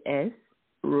CEGIS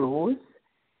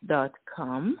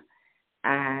Rose.com.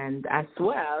 And as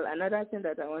well, another thing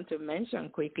that I want to mention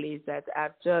quickly is that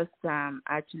I've just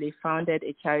actually founded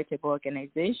a charitable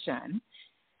organization,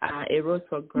 a Rose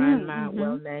for Grandma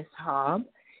Wellness Hub,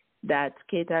 that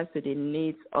caters to the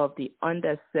needs of the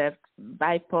underserved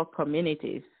BIPOC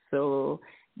communities, so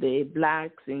the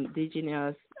Blacks,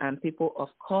 Indigenous, and people of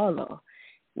color.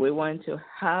 We want to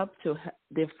help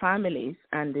the families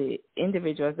and the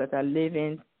individuals that are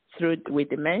living with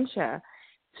dementia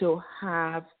to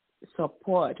have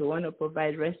support. We want to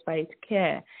provide respite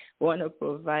care. We want to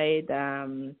provide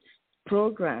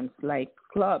programs like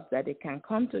clubs that they can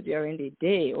come to during the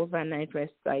day, overnight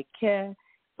respite care.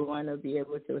 We want to be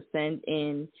able to send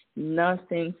in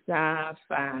nursing staff,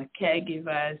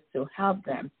 caregivers to help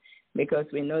them, because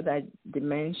we know that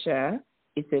dementia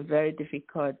is a very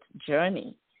difficult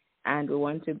journey, and we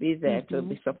want to be there to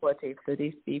be supportive to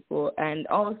these people. And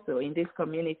also in these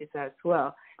communities as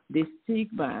well, the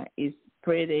stigma is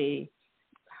pretty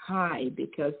high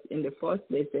because in the first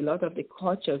place, a lot of the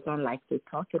cultures don't like to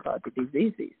talk about the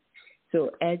diseases.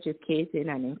 So educating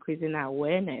and increasing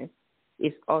awareness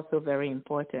is also very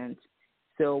important.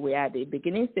 So we are at the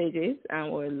beginning stages,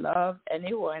 and we love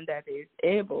anyone that is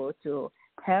able to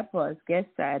help us get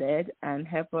started and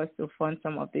help us to fund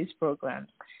some of these programs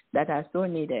that are so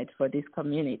needed for these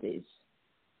communities.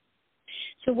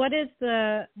 So what is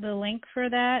the link for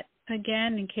that,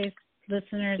 again, in case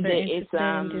listeners are interested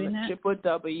in doing that?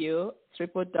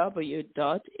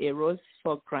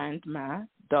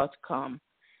 www.aroseforgrandma.com.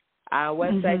 Our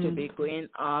website will be going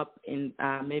up in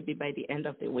maybe by the end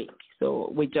of the week.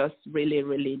 So we're just really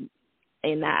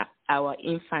in our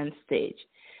infant stage,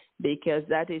 because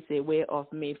that is a way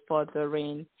of me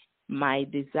furthering my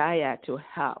desire to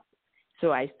help.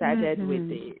 So I started with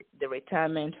the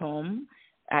retirement home.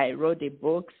 I wrote the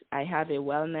books. I have a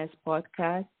wellness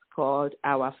podcast called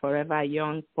Our Forever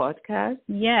Young Podcast.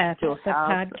 Yes, it's a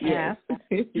podcast.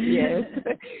 Yes.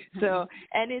 So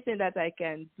anything that I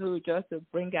can do just to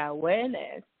bring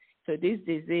awareness to this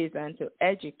disease and to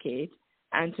educate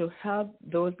and to help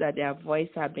those that their voice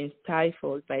have been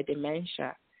stifled by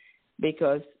dementia,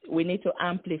 because we need to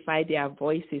amplify their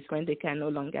voices when they can no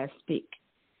longer speak.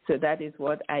 So that is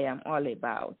what I am all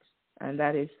about. And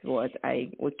that is what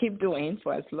I will keep doing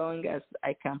for as long as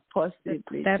I can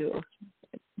possibly do.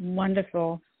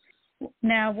 Wonderful.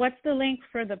 Now, what's the link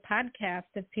for the podcast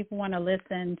if people want to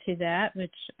listen to that?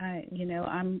 Which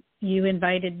you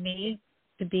invited me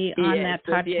to be on that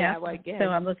podcast, so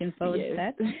I'm looking forward to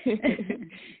that.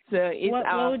 So it's what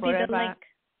would be the link?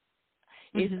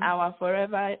 It's Our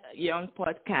Forever Young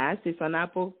Podcast. It's on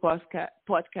Apple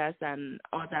Podcast and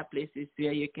other places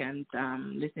where you can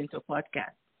listen to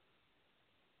podcasts.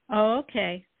 Oh,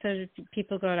 okay. So if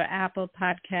people go to Apple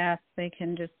Podcasts, they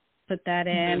can just put that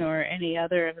in, or any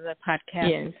other of the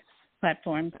podcast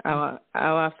platforms. Our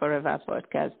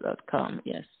foreverpodcast.com,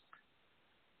 yes.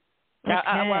 Okay.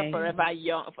 Our Forever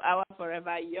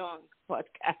Young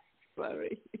Podcast,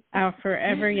 sorry. Our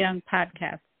Forever Young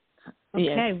Podcast.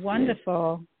 Okay,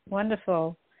 wonderful,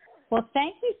 wonderful. Well,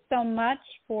 thank you so much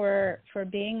for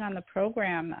being on the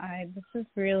program. This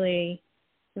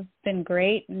has been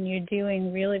great, and you're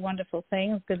doing really wonderful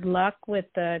things. Good luck with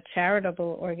the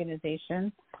charitable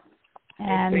organization.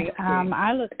 And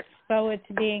I look forward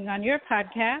to being on your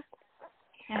podcast,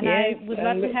 and I would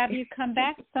love to have you come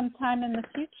back sometime in the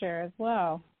future as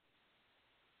well.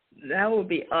 That would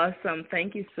be awesome.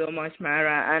 Thank you so much,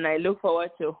 Mara. And I look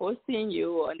forward to hosting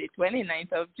you on the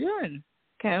 29th of June.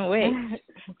 Can't wait.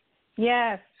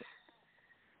 Yes.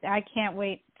 I can't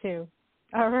wait too.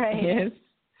 All right. Yes.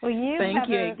 Well, have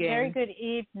a very good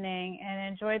evening, and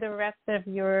enjoy the rest of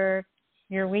your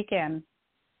weekend.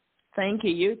 Thank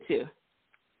you. You too.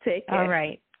 Take care. All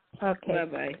right. Okay.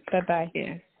 Bye-bye. Bye-bye.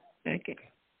 Yes. Okay.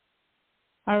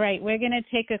 All right. We're going to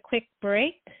take a quick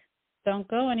break. Don't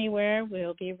go anywhere.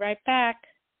 We'll be right back.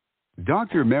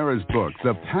 Dr. Mara's book,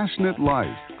 The Passionate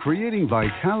Life, Creating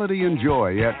Vitality and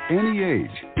Joy at Any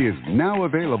Age, is now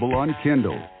available on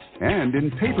Kindle and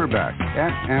in paperback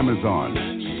at Amazon.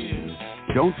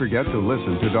 Don't forget to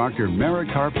listen to Dr. Mara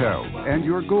Karpel and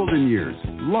Your Golden Years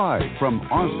live from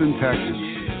Austin, Texas,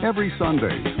 every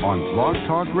Sunday on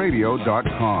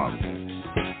blogtalkradio.com.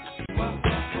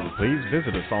 Please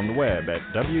visit us on the web at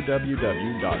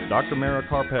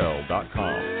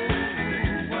www.drmarakarpel.com.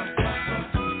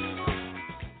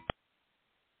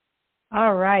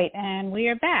 All right, and we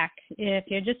are back. If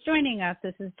you're just joining us,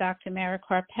 this is Dr. Mara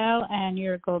Karpel and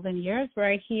Your Golden Years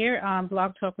right here on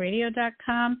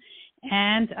blogtalkradio.com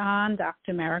and on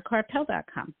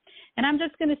drmarakarpel.com. And I'm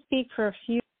just going to speak for a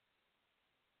few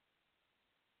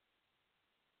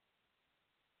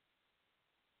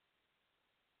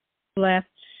left.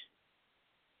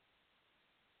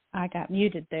 I got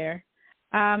muted there.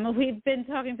 We've been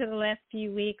talking for the last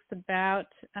few weeks about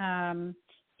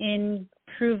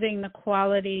improving the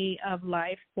quality of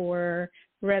life for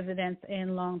residents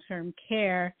in long-term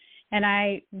care. And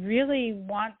I really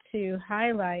want to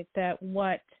highlight that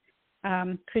what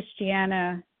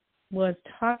Christiana was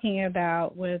talking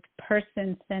about with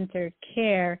person-centered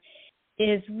care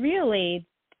is really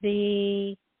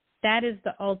that is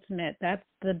the ultimate, that's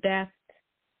the best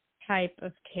type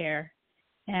of care.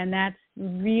 And that's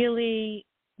really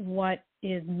what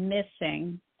is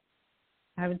missing.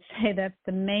 I would say that's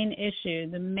the main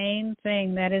issue, the main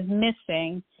thing that is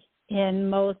missing in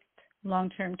most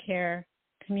long-term care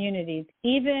communities,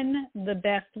 even the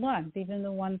best ones, even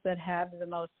the ones that have the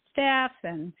most staff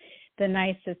and the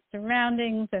nicest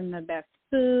surroundings and the best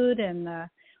food and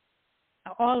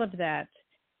all of that.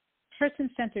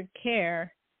 Person-centered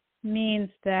care means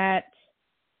that,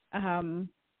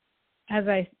 as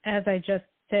I just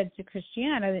said to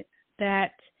Christiana,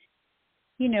 that,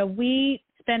 we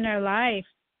spend our life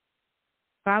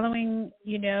following,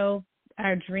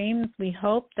 our dreams. We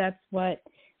hope that's what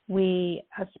we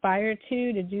aspire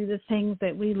to do the things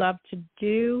that we love to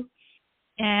do.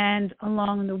 And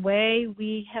along the way,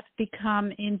 we have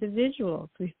become individuals.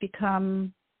 We've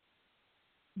become,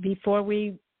 before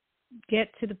we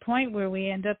get to the point where we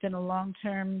end up in a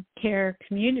long-term care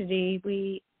community,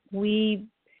 we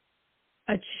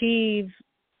achieve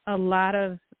a lot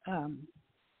of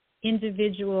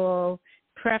individual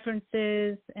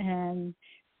preferences and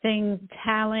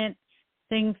talent,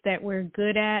 things that we're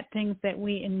good at, things that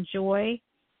we enjoy.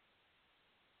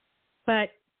 But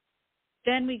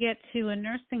then we get to a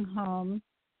nursing home,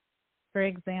 for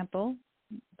example,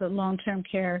 the long-term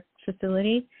care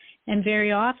facility, and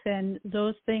very often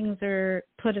those things are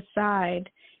put aside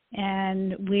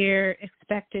and we're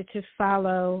expected to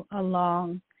follow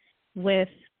along with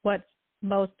what's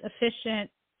most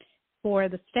efficient for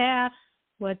the staff,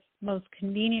 what's most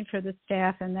convenient for the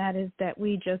staff, and that is that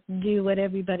we just do what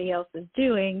everybody else is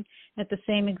doing at the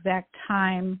same exact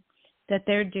time that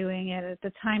they're doing it, at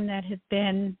the time that has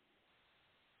been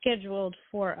scheduled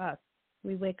for us.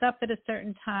 We wake up at a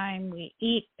certain time, we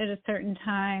eat at a certain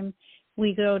time,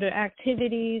 we go to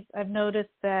activities. I've noticed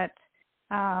that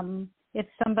if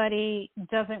somebody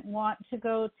doesn't want to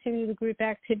go to the group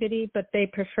activity, but they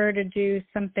prefer to do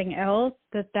something else,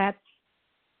 that's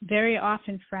very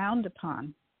often frowned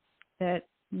upon. That,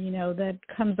 that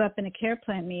comes up in a care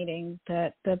plan meeting,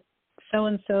 that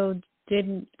so-and-so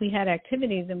we had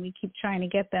activities and we keep trying to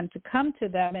get them to come to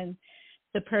them and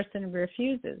the person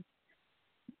refuses.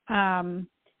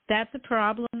 That's a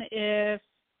problem if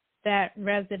that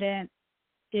resident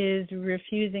is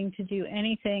refusing to do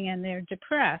anything and they're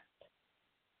depressed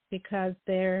because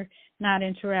they're not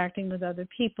interacting with other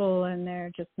people and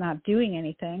they're just not doing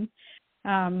anything.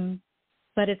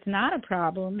 But it's not a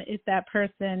problem if that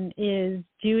person is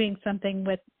doing something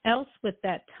else with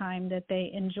that time that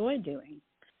they enjoy doing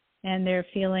and they're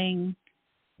feeling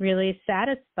really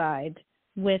satisfied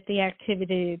with the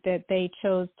activity that they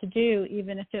chose to do,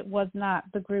 even if it was not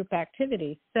the group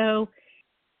activity. So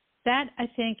that, I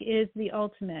think, is the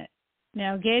ultimate.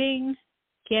 Now, getting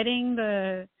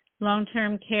the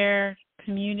long-term care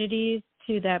communities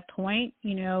to that point,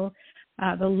 the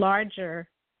larger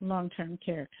long-term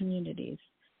care communities,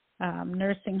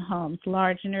 nursing homes,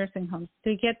 large nursing homes,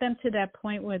 to get them to that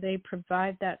point where they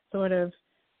provide that sort of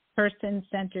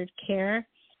person-centered care,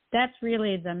 that's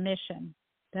really the mission.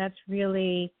 That's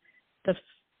really the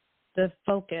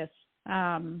focus.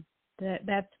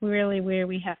 That's really where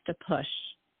we have to push.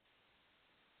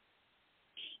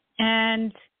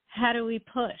 And how do we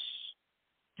push?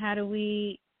 How do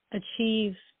we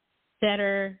achieve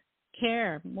better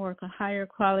care, higher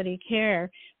quality care,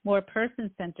 more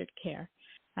person-centered care?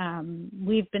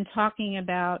 We've been talking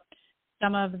about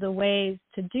some of the ways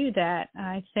to do that.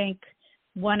 I think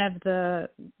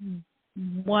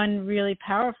one really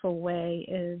powerful way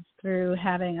is through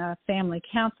having a family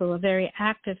council, a very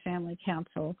active family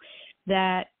council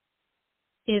that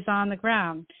is on the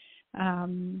ground.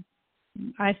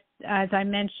 As I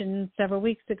mentioned several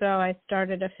weeks ago, I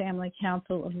started a family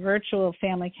council, a virtual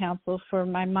family council for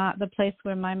my mom, the place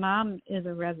where my mom is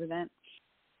a resident.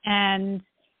 And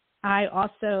I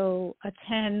also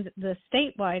attend the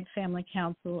statewide family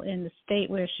council in the state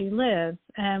where she lives.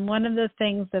 And one of the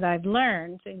things that I've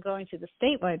learned in going to the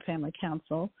statewide family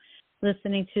council,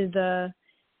 listening to the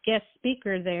guest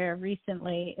speaker there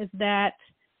recently, is that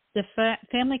the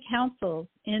family councils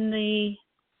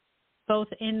both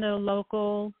in the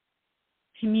local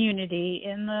community,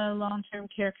 in the long-term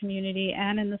care community,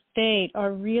 and in the state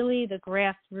are really the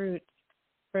grassroots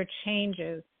for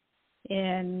changes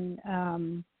in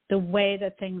the way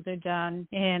that things are done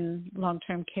in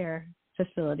long-term care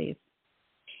facilities.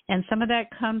 And some of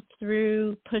that comes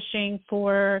through pushing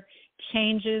for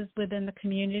changes within the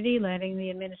community, letting the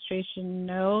administration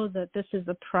know that this is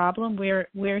a problem.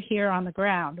 We're here on the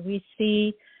ground. We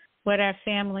see what our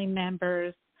family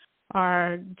members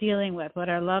are dealing with, what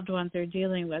our loved ones are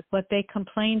dealing with, what they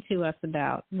complain to us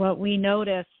about, what we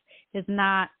notice is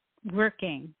not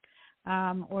working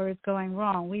or is going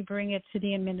wrong. We bring it to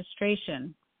the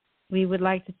administration. We would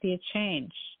like to see a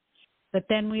change. But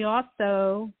then we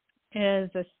also, as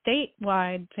a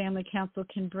statewide family council,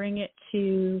 can bring it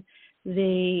to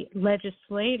the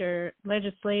legislation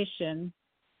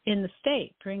in the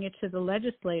state, bring it to the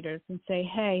legislators and say,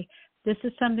 hey, this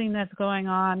is something that's going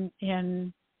on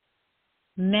in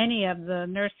many of the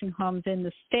nursing homes in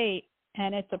the state,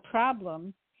 and it's a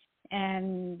problem,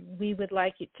 and we would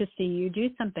like to see you do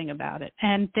something about it.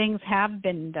 And things have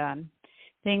been done.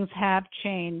 Things have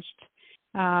changed.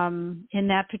 In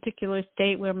that particular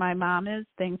state where my mom is,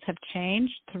 things have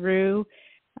changed through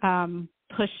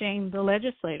pushing the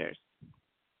legislators.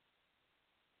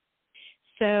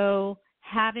 So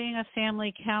having a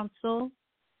family council,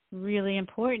 really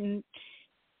important.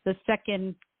 The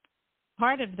second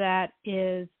part of that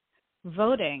is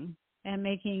voting and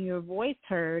making your voice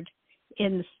heard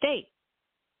in the state,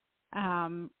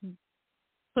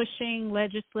 pushing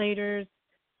legislators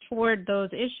toward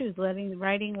those issues,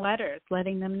 writing letters,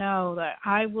 letting them know that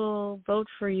I will vote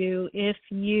for you if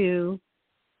you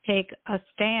take a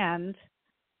stand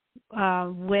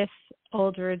with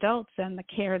older adults and the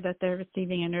care that they're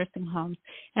receiving in nursing homes.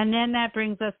 And then that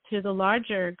brings us to the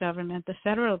larger government, the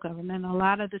federal government. A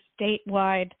lot of the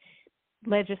statewide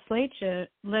legislation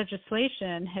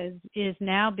is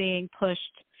now being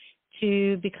pushed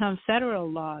to become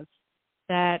federal laws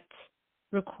that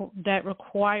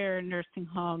require nursing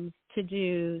homes to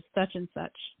do such and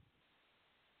such.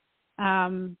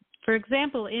 For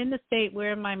example, in the state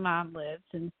where my mom lives,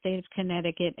 in the state of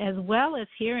Connecticut, as well as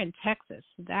here in Texas,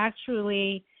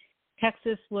 actually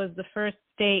Texas was the first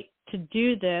state to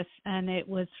do this, and it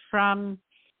was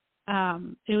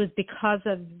because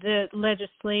of the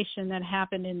legislation that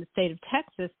happened in the state of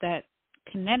Texas that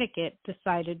Connecticut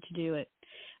decided to do it.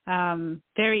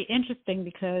 Very interesting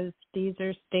because these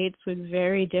are states with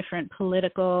very different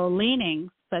political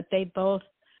leanings, but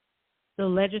the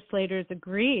legislators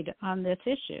agreed on this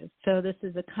issue. So this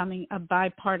is a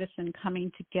bipartisan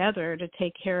coming together to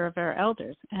take care of our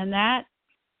elders. And that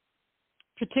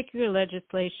particular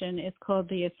legislation is called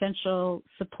the Essential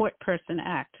Support Person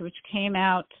Act, which came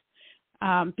out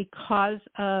because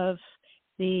of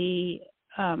the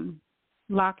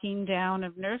locking down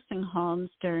of nursing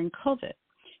homes during COVID,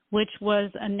 which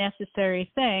was a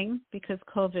necessary thing because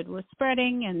COVID was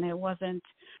spreading and there wasn't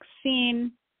a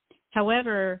vaccine.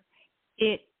 However,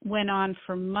 it went on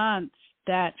for months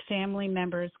that family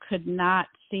members could not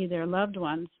see their loved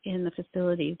ones in the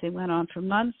facilities. It went on for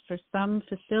months for some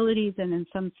facilities, and in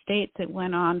some states it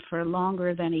went on for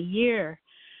longer than a year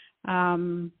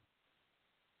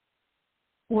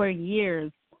or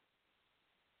years.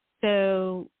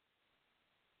 So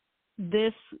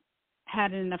this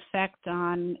had an effect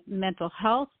on mental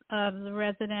health of the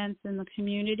residents in the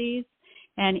communities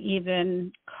and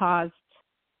even caused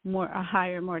a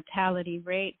higher mortality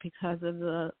rate because of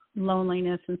the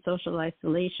loneliness and social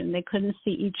isolation. They couldn't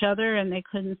see each other and they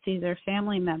couldn't see their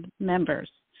family members.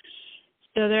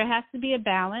 So there has to be a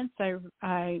balance.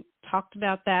 I talked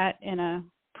about that in a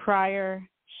prior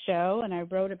show, and I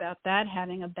wrote about that,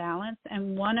 having a balance.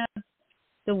 And one of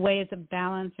the ways of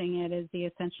balancing it is the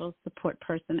Essential Support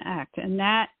Person Act. And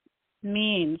that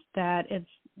means that if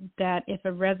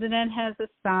a resident has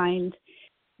assigned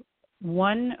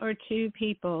one or two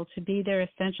people to be their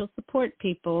essential support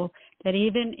people, that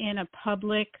even in a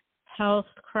public health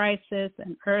crisis,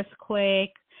 an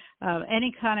earthquake,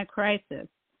 any kind of crisis,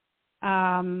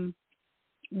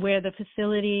 where the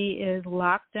facility is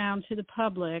locked down to the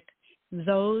public,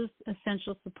 those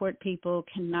essential support people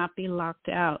cannot be locked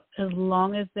out as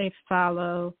long as they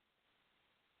follow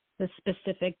the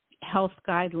specific health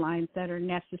guidelines that are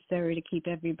necessary to keep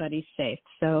everybody safe.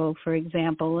 So, for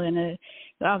example, in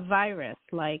a virus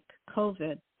like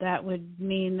COVID, that would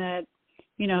mean that,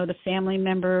 the family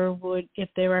member would, if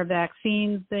there are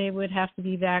vaccines, they would have to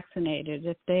be vaccinated.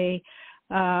 If they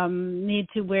need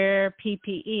to wear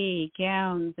PPE,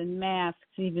 gowns and masks,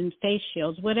 even face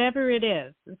shields, whatever it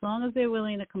is, as long as they're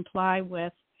willing to comply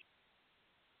with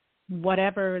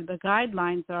whatever the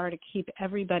guidelines are to keep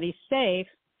everybody safe,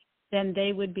 then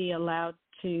they would be allowed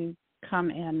to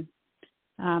come in.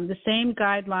 The same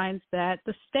guidelines that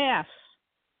the staff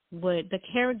the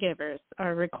caregivers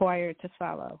are required to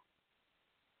follow.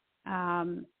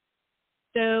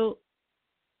 So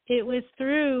it was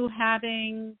through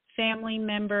having family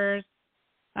members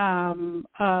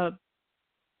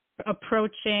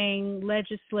approaching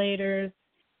legislators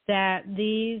that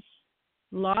these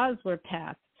laws were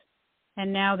passed.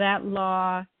 And now that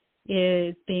law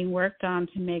is being worked on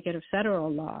to make it a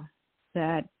federal law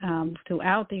that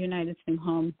throughout the United States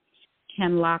home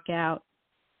can lock out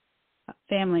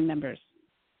family members,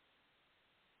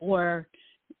 or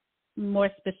more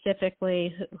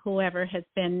specifically, whoever has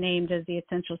been named as the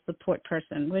essential support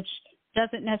person, which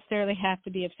doesn't necessarily have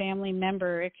to be a family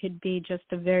member. It could be just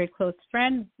a very close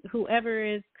friend, whoever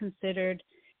is considered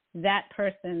that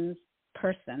person's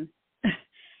person.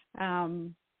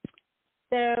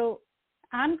 So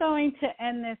I'm going to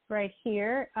end this right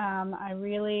here. I'm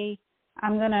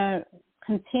going to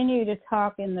continue to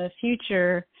talk in the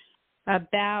future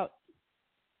about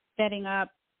setting up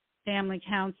family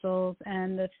councils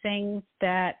and the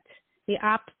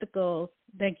obstacles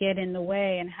that get in the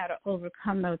way and how to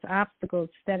overcome those obstacles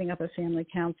setting up a family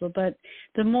council. But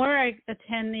the more I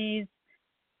attend these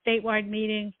statewide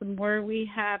meetings, the more we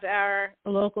have our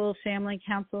local family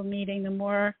council meeting, the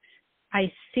more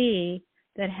I see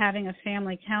that having a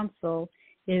family council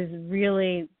is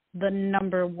really the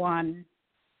number one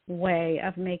way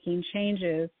of making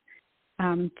changes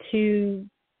to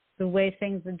the way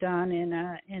things are done in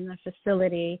a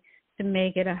facility to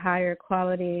make it a higher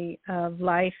quality of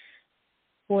life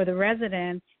for the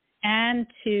residents and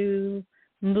to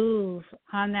move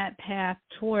on that path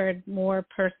toward more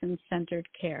person-centered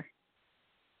care.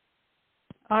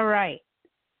 All right.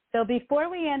 So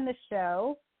before we end the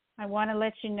show, I want to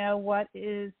let you know what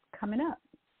is coming up.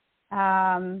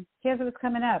 Here's what's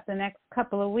coming up. The next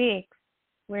couple of weeks,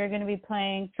 we're going to be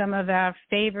playing some of our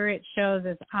favorite shows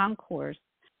as encores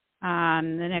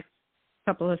on the next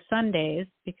couple of Sundays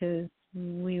because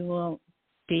we will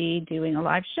be doing a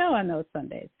live show on those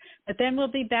Sundays. But then we'll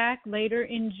be back later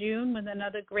in June with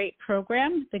another great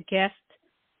program, the guest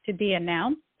to be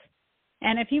announced.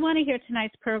 And if you want to hear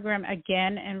tonight's program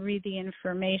again and read the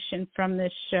information from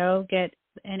this show, get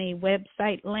any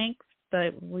website links,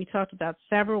 but we talked about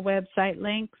several website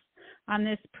links on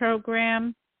this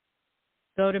program.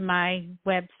 Go to my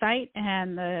website,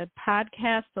 and the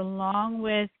podcast along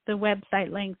with the website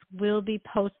links will be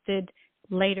posted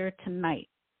later tonight.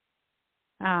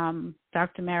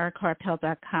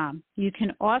 drmarakarpel.com. You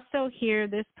can also hear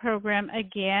this program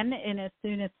again in as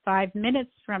soon as 5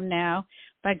 minutes from now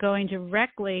by going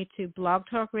directly to Blog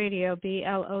Talk Radio,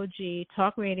 BLOG,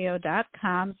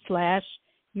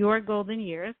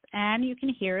 talkradio.com/YourGoldenYears, and you can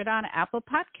hear it on Apple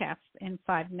Podcasts in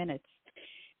 5 minutes.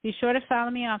 Be sure to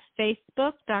follow me on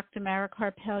Facebook, Dr. Mara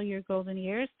Karpel, Your Golden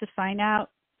Years, to find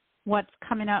out what's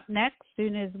coming up next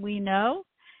soon as we know,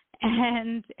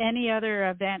 and any other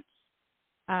events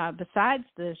besides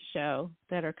this show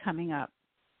that are coming up.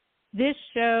 This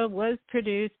show was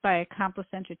produced by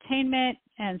Accomplice Entertainment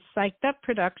and Psyched Up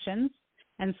Productions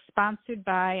and sponsored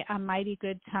by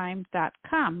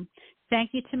AmightyGoodTime.com.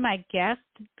 Thank you to my guest,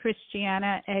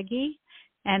 Christiana Egi,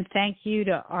 and thank you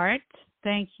to Art.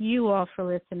 Thank you all for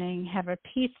listening. Have a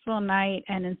peaceful night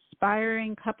and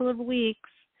inspiring couple of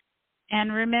weeks.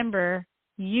 And remember,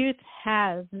 youth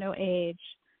has no age.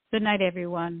 Good night,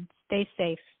 everyone. Stay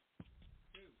safe.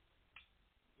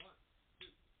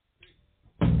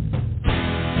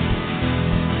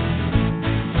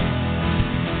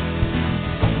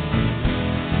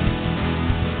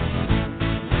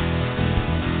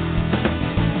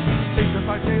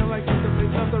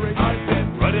 I've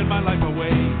been running my life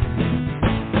away.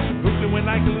 Losing when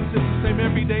I can lose, it's the same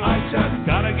every day. I just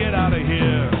gotta get out of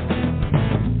here.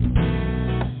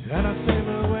 And I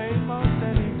sail away most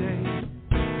any day.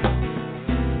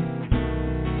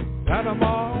 And I'm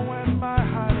all in my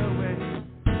hideaway.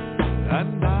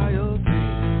 And I'll be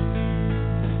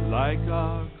like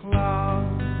a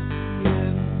cloud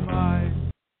in my...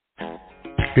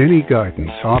 Any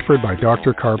guidance offered by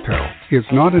Dr. Karpel is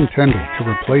not intended to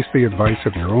replace the advice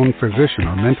of your own physician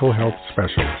or mental health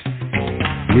specialist.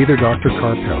 Neither Dr.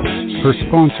 Carpel, her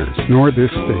sponsors, nor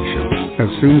this station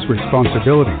assumes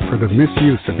responsibility for the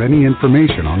misuse of any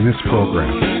information on this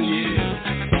program.